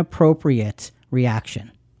an inappropriate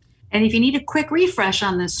reaction. And if you need a quick refresh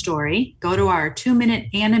on this story, go to our 2-minute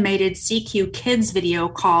animated CQ Kids video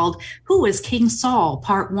called Who is King Saul?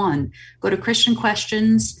 Part 1. Go to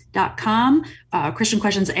ChristianQuestions.com, Christian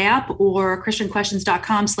Questions app, or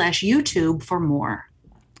ChristianQuestions.com/YouTube for more.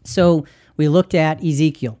 So we looked at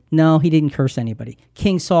Ezekiel. No, he didn't curse anybody.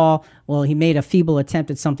 King Saul, well, he made a feeble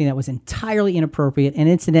attempt at something that was entirely inappropriate. And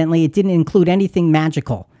incidentally, it didn't include anything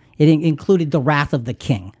magical. It included the wrath of the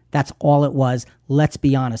king. That's all it was. Let's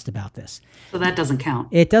be honest about this. So that doesn't count.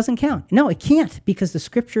 It doesn't count. No, it can't, because the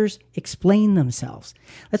scriptures explain themselves.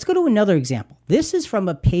 Let's go to another example. This is from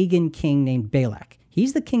a pagan king named Balak.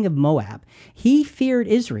 He's the king of Moab. He feared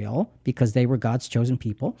Israel because they were God's chosen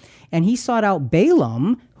people, and he sought out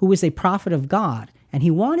Balaam, who was a prophet of God, and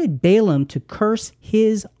he wanted Balaam to curse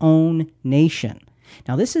his own nation.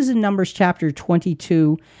 Now, this is in Numbers chapter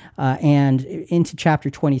 22 and into chapter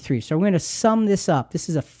 23. So we're going to sum this up. This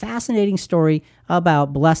is a fascinating story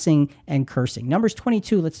about blessing and cursing. Numbers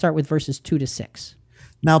 22, let's start with verses 2 to 6.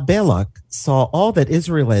 Now Balak saw all that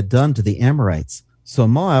Israel had done to the Amorites. So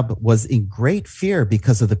Moab was in great fear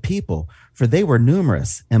because of the people, for they were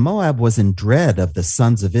numerous, and Moab was in dread of the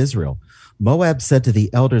sons of Israel. Moab said to the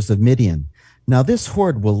elders of Midian, Now this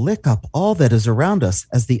horde will lick up all that is around us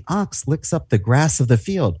as the ox licks up the grass of the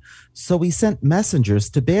field. So we sent messengers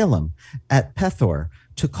to Balaam at Pethor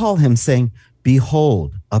to call him, saying,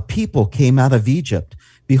 Behold, a people came out of Egypt.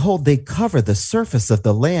 Behold, they cover the surface of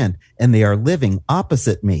the land, and they are living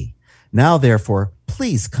opposite me. Now, therefore,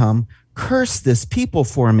 please come, curse this people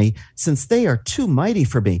for me, since they are too mighty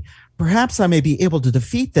for me. Perhaps I may be able to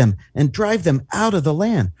defeat them and drive them out of the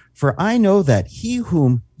land. For I know that he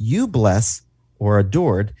whom you bless or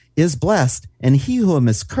adored is blessed, and he whom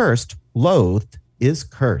is cursed, loathed, is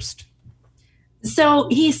cursed. So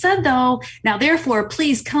he said, though, now therefore,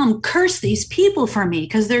 please come curse these people for me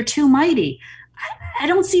because they're too mighty. I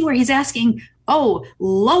don't see where he's asking,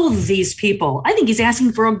 loathe these people. I think he's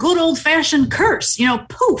asking for a good old fashioned curse.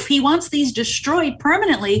 Poof, he wants these destroyed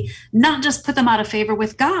permanently, not just put them out of favor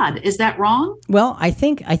with God. Is that wrong? Well, I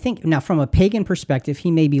think now from a pagan perspective,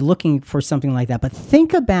 he may be looking for something like that. But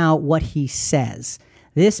think about what he says.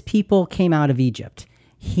 This people came out of Egypt.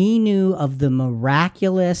 He knew of the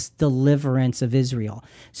miraculous deliverance of Israel.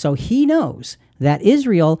 So he knows that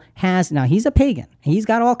Israel has, now he's a pagan. He's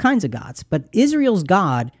got all kinds of gods, but Israel's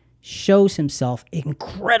God shows himself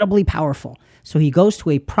incredibly powerful. So he goes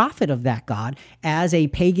to a prophet of that God, as a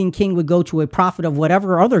pagan king would go to a prophet of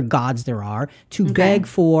whatever other gods there are to beg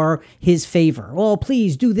for his favor. Oh,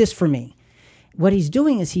 please do this for me. What he's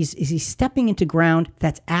doing is he's stepping into ground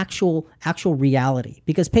that's actual reality,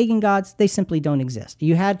 because pagan gods, they simply don't exist.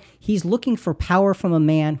 He's looking for power from a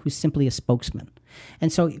man who's simply a spokesman.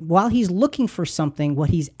 And so while he's looking for something, what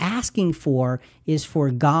he's asking for is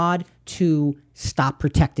for God to stop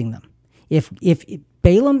protecting them. If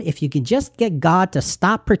Balaam, if you can just get God to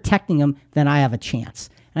stop protecting them, then I have a chance.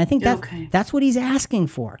 And I think that's what he's asking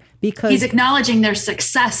for, because he's acknowledging their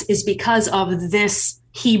success is because of this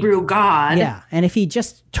Hebrew God. Yeah, and if he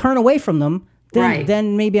just turn away from them,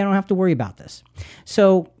 then maybe I don't have to worry about this.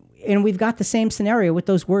 So, and we've got the same scenario with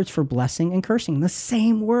those words for blessing and cursing. The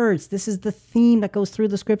same words. This is the theme that goes through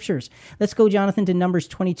the scriptures. Let's go, Jonathan, to Numbers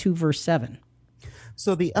 22, verse 7.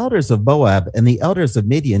 So the elders of Moab and the elders of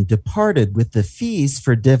Midian departed with the fees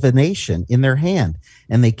for divination in their hand,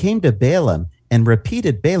 and they came to Balaam and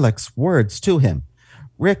repeated Balak's words to him.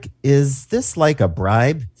 Rick, is this like a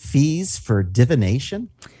bribe, fees for divination?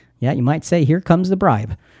 Yeah, you might say, here comes the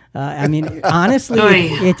bribe. Honestly,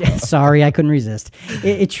 sorry, I couldn't resist.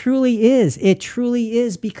 It truly is. It truly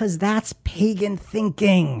is, because that's pagan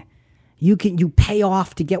thinking. You pay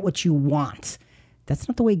off to get what you want. That's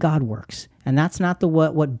not the way God works. And that's not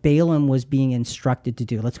what Balaam was being instructed to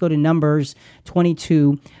do. Let's go to Numbers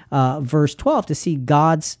 22, verse 12 to see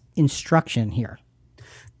God's instruction here.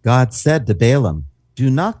 God said to Balaam, "Do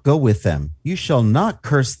not go with them. You shall not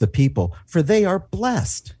curse the people, for they are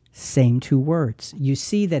blessed." Same two words. You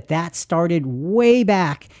see that started way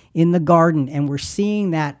back in the garden, and we're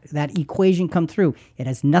seeing that equation come through. It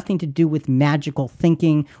has nothing to do with magical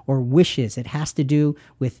thinking or wishes. It has to do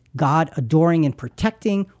with God adoring and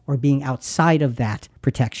protecting, or being outside of that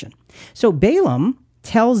protection. So Balaam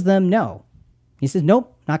tells them no. He says,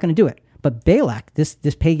 nope, not going to do it. But Balak, this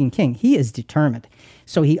pagan king, he is determined.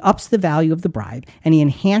 So he ups the value of the bribe and he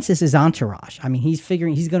enhances his entourage. I mean, he's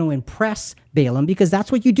figuring he's going to impress Balaam because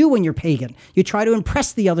that's what you do when you're pagan. You try to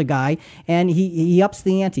impress the other guy, and he ups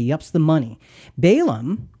the ante, he ups the money.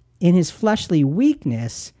 Balaam, in his fleshly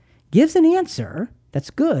weakness, gives an answer that's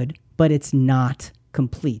good, but it's not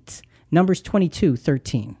complete. Numbers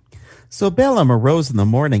 22:13. So Balaam arose in the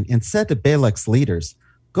morning and said to Balak's leaders,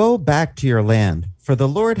 "Go back to your land, for the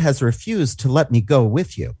Lord has refused to let me go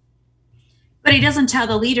with you." But he doesn't tell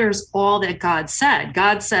the leaders all that God said.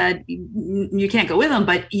 God said, you can't go with them,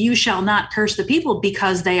 but you shall not curse the people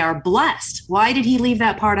because they are blessed. Why did he leave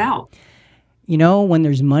that part out? You know, when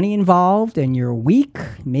there's money involved and you're weak,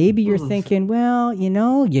 maybe you're thinking, well, you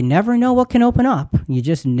never know what can open up. You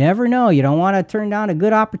just never know. You don't want to turn down a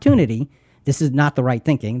good opportunity. This is not the right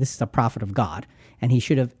thinking. This is a prophet of God. And he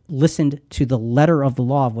should have listened to the letter of the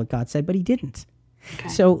law of what God said, but he didn't. Okay.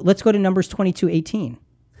 So let's go to Numbers 22:18.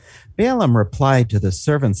 Balaam replied to the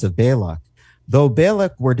servants of Balak, "Though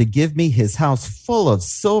Balak were to give me his house full of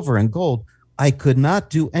silver and gold, I could not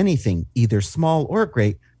do anything, either small or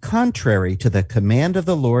great, contrary to the command of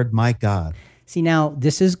the Lord my God." See, now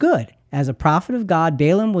this is good. As a prophet of God,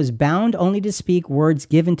 Balaam was bound only to speak words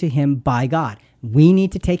given to him by God. We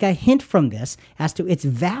need to take a hint from this as to its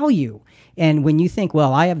value. And when you think,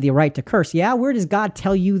 well, I have the right to curse, yeah, where does God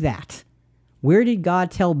tell you that? Where did God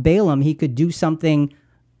tell Balaam he could do something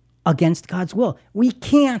against God's will? We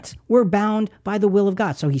can't. We're bound by the will of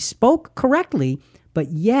God. So he spoke correctly,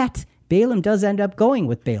 but yet Balaam does end up going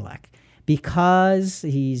with Balak because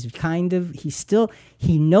he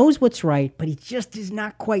knows what's right, but he just is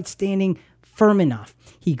not quite standing firm enough.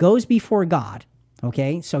 He goes before God.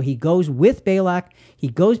 Okay, so he goes with Balak. He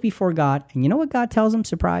goes before God. And you know what God tells him?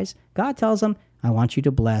 Surprise. God tells him, I want you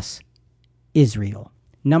to bless Israel.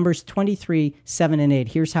 Numbers 23:7-8.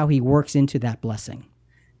 Here's how he works into that blessing.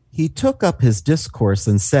 He took up his discourse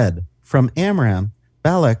and said, "From Amram,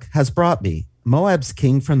 Balak has brought me, Moab's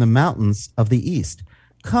king from the mountains of the east.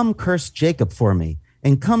 Come curse Jacob for me,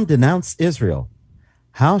 and come denounce Israel.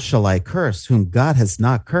 How shall I curse whom God has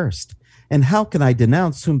not cursed? And how can I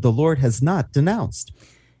denounce whom the Lord has not denounced?"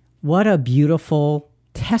 What a beautiful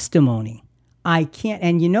testimony. I can't,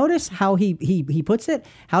 and you notice how he puts it?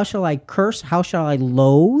 How shall I curse? How shall I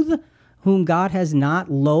loathe whom God has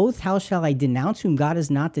not loathed? How shall I denounce whom God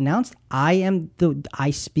has not denounced?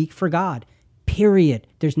 I speak for God, period.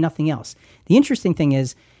 There's nothing else. The interesting thing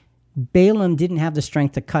is Balaam didn't have the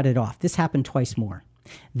strength to cut it off. This happened twice more.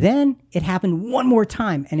 Then it happened one more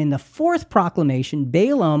time. And in the fourth proclamation,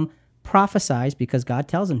 Balaam prophesies, because God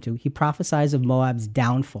tells him to, he prophesies of Moab's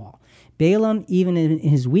downfall. Balaam, even in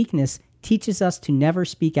his weakness, teaches us to never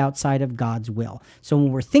speak outside of God's will. So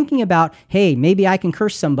when we're thinking about, hey, maybe I can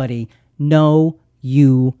curse somebody, no,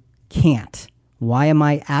 you can't. Why am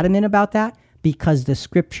I adamant about that? Because the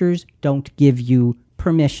scriptures don't give you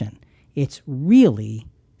permission. It's really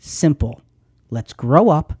simple. Let's grow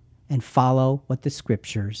up and follow what the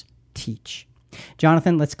scriptures teach.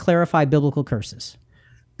 Jonathan, let's clarify biblical curses.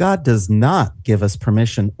 God does not give us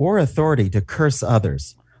permission or authority to curse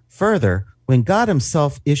others. Further, when God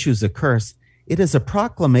himself issues a curse, it is a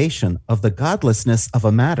proclamation of the godlessness of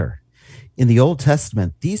a matter. In the Old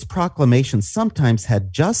Testament, these proclamations sometimes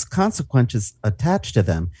had just consequences attached to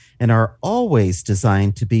them and are always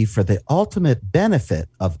designed to be for the ultimate benefit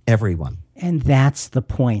of everyone. And that's the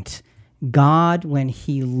point. God, when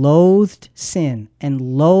he loathed sin and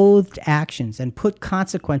loathed actions and put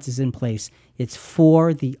consequences in place, it's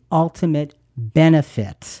for the ultimate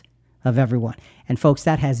benefit of everyone. And folks,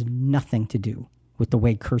 that has nothing to do with the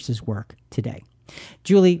way curses work today.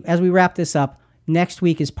 Julie, as we wrap this up, next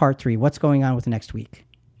week is part 3. What's going on with next week?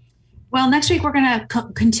 Well, next week we're going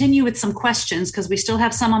to continue with some questions because we still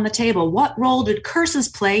have some on the table. What role did curses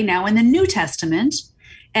play now in the New Testament?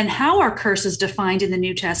 And how are curses defined in the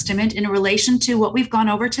New Testament in relation to what we've gone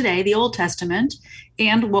over today, the Old Testament,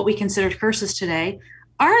 and what we consider curses today?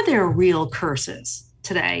 Are there real curses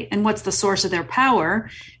today? And what's the source of their power?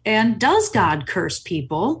 And does God curse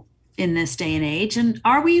people in this day and age? And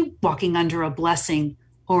are we walking under a blessing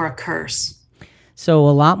or a curse? So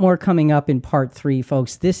a lot more coming up in part 3,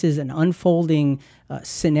 folks. This is an unfolding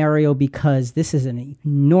scenario because this is an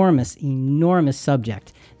enormous, enormous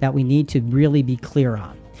subject that we need to really be clear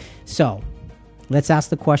on. So let's ask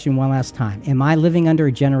the question one last time. Am I living under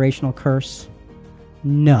a generational curse?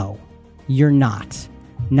 No, you're not.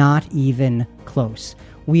 Not even close.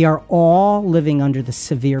 We are all living under the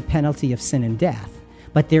severe penalty of sin and death,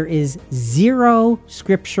 but there is zero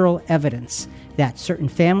scriptural evidence that certain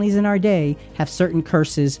families in our day have certain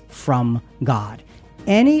curses from God.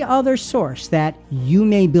 any other source that you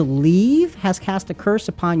may believe has cast a curse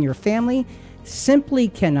upon your family simply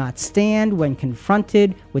cannot stand when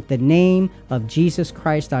confronted with the name of Jesus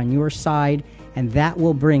Christ on your side. And that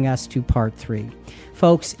will bring us to part 3.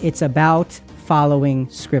 Folks, it's about following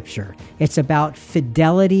Scripture. It's about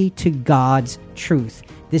fidelity to God's truth.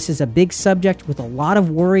 This is a big subject with a lot of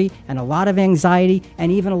worry and a lot of anxiety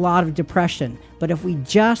and even a lot of depression. But if we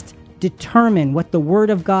just determine what the Word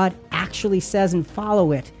of God actually says and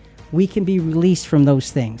follow it, we can be released from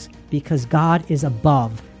those things because God is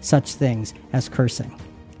above such things as cursing.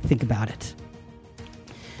 Think about it.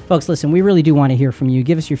 Folks, listen, we really do want to hear from you.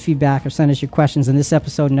 Give us your feedback or send us your questions in this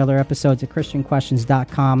episode and other episodes at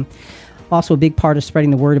ChristianQuestions.com. Also, a big part of spreading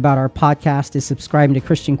the word about our podcast is subscribing to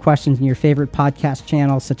Christian Questions in your favorite podcast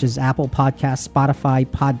channels such as Apple Podcasts, Spotify,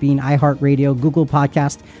 Podbean, iHeartRadio, Google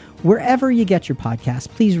Podcast, wherever you get your podcasts.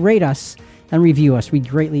 Please rate us and review us. We'd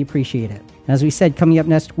greatly appreciate it. As we said, coming up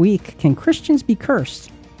next week, can Christians be cursed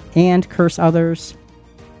and curse others?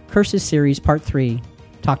 Curses Series Part 3.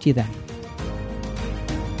 Talk to you then.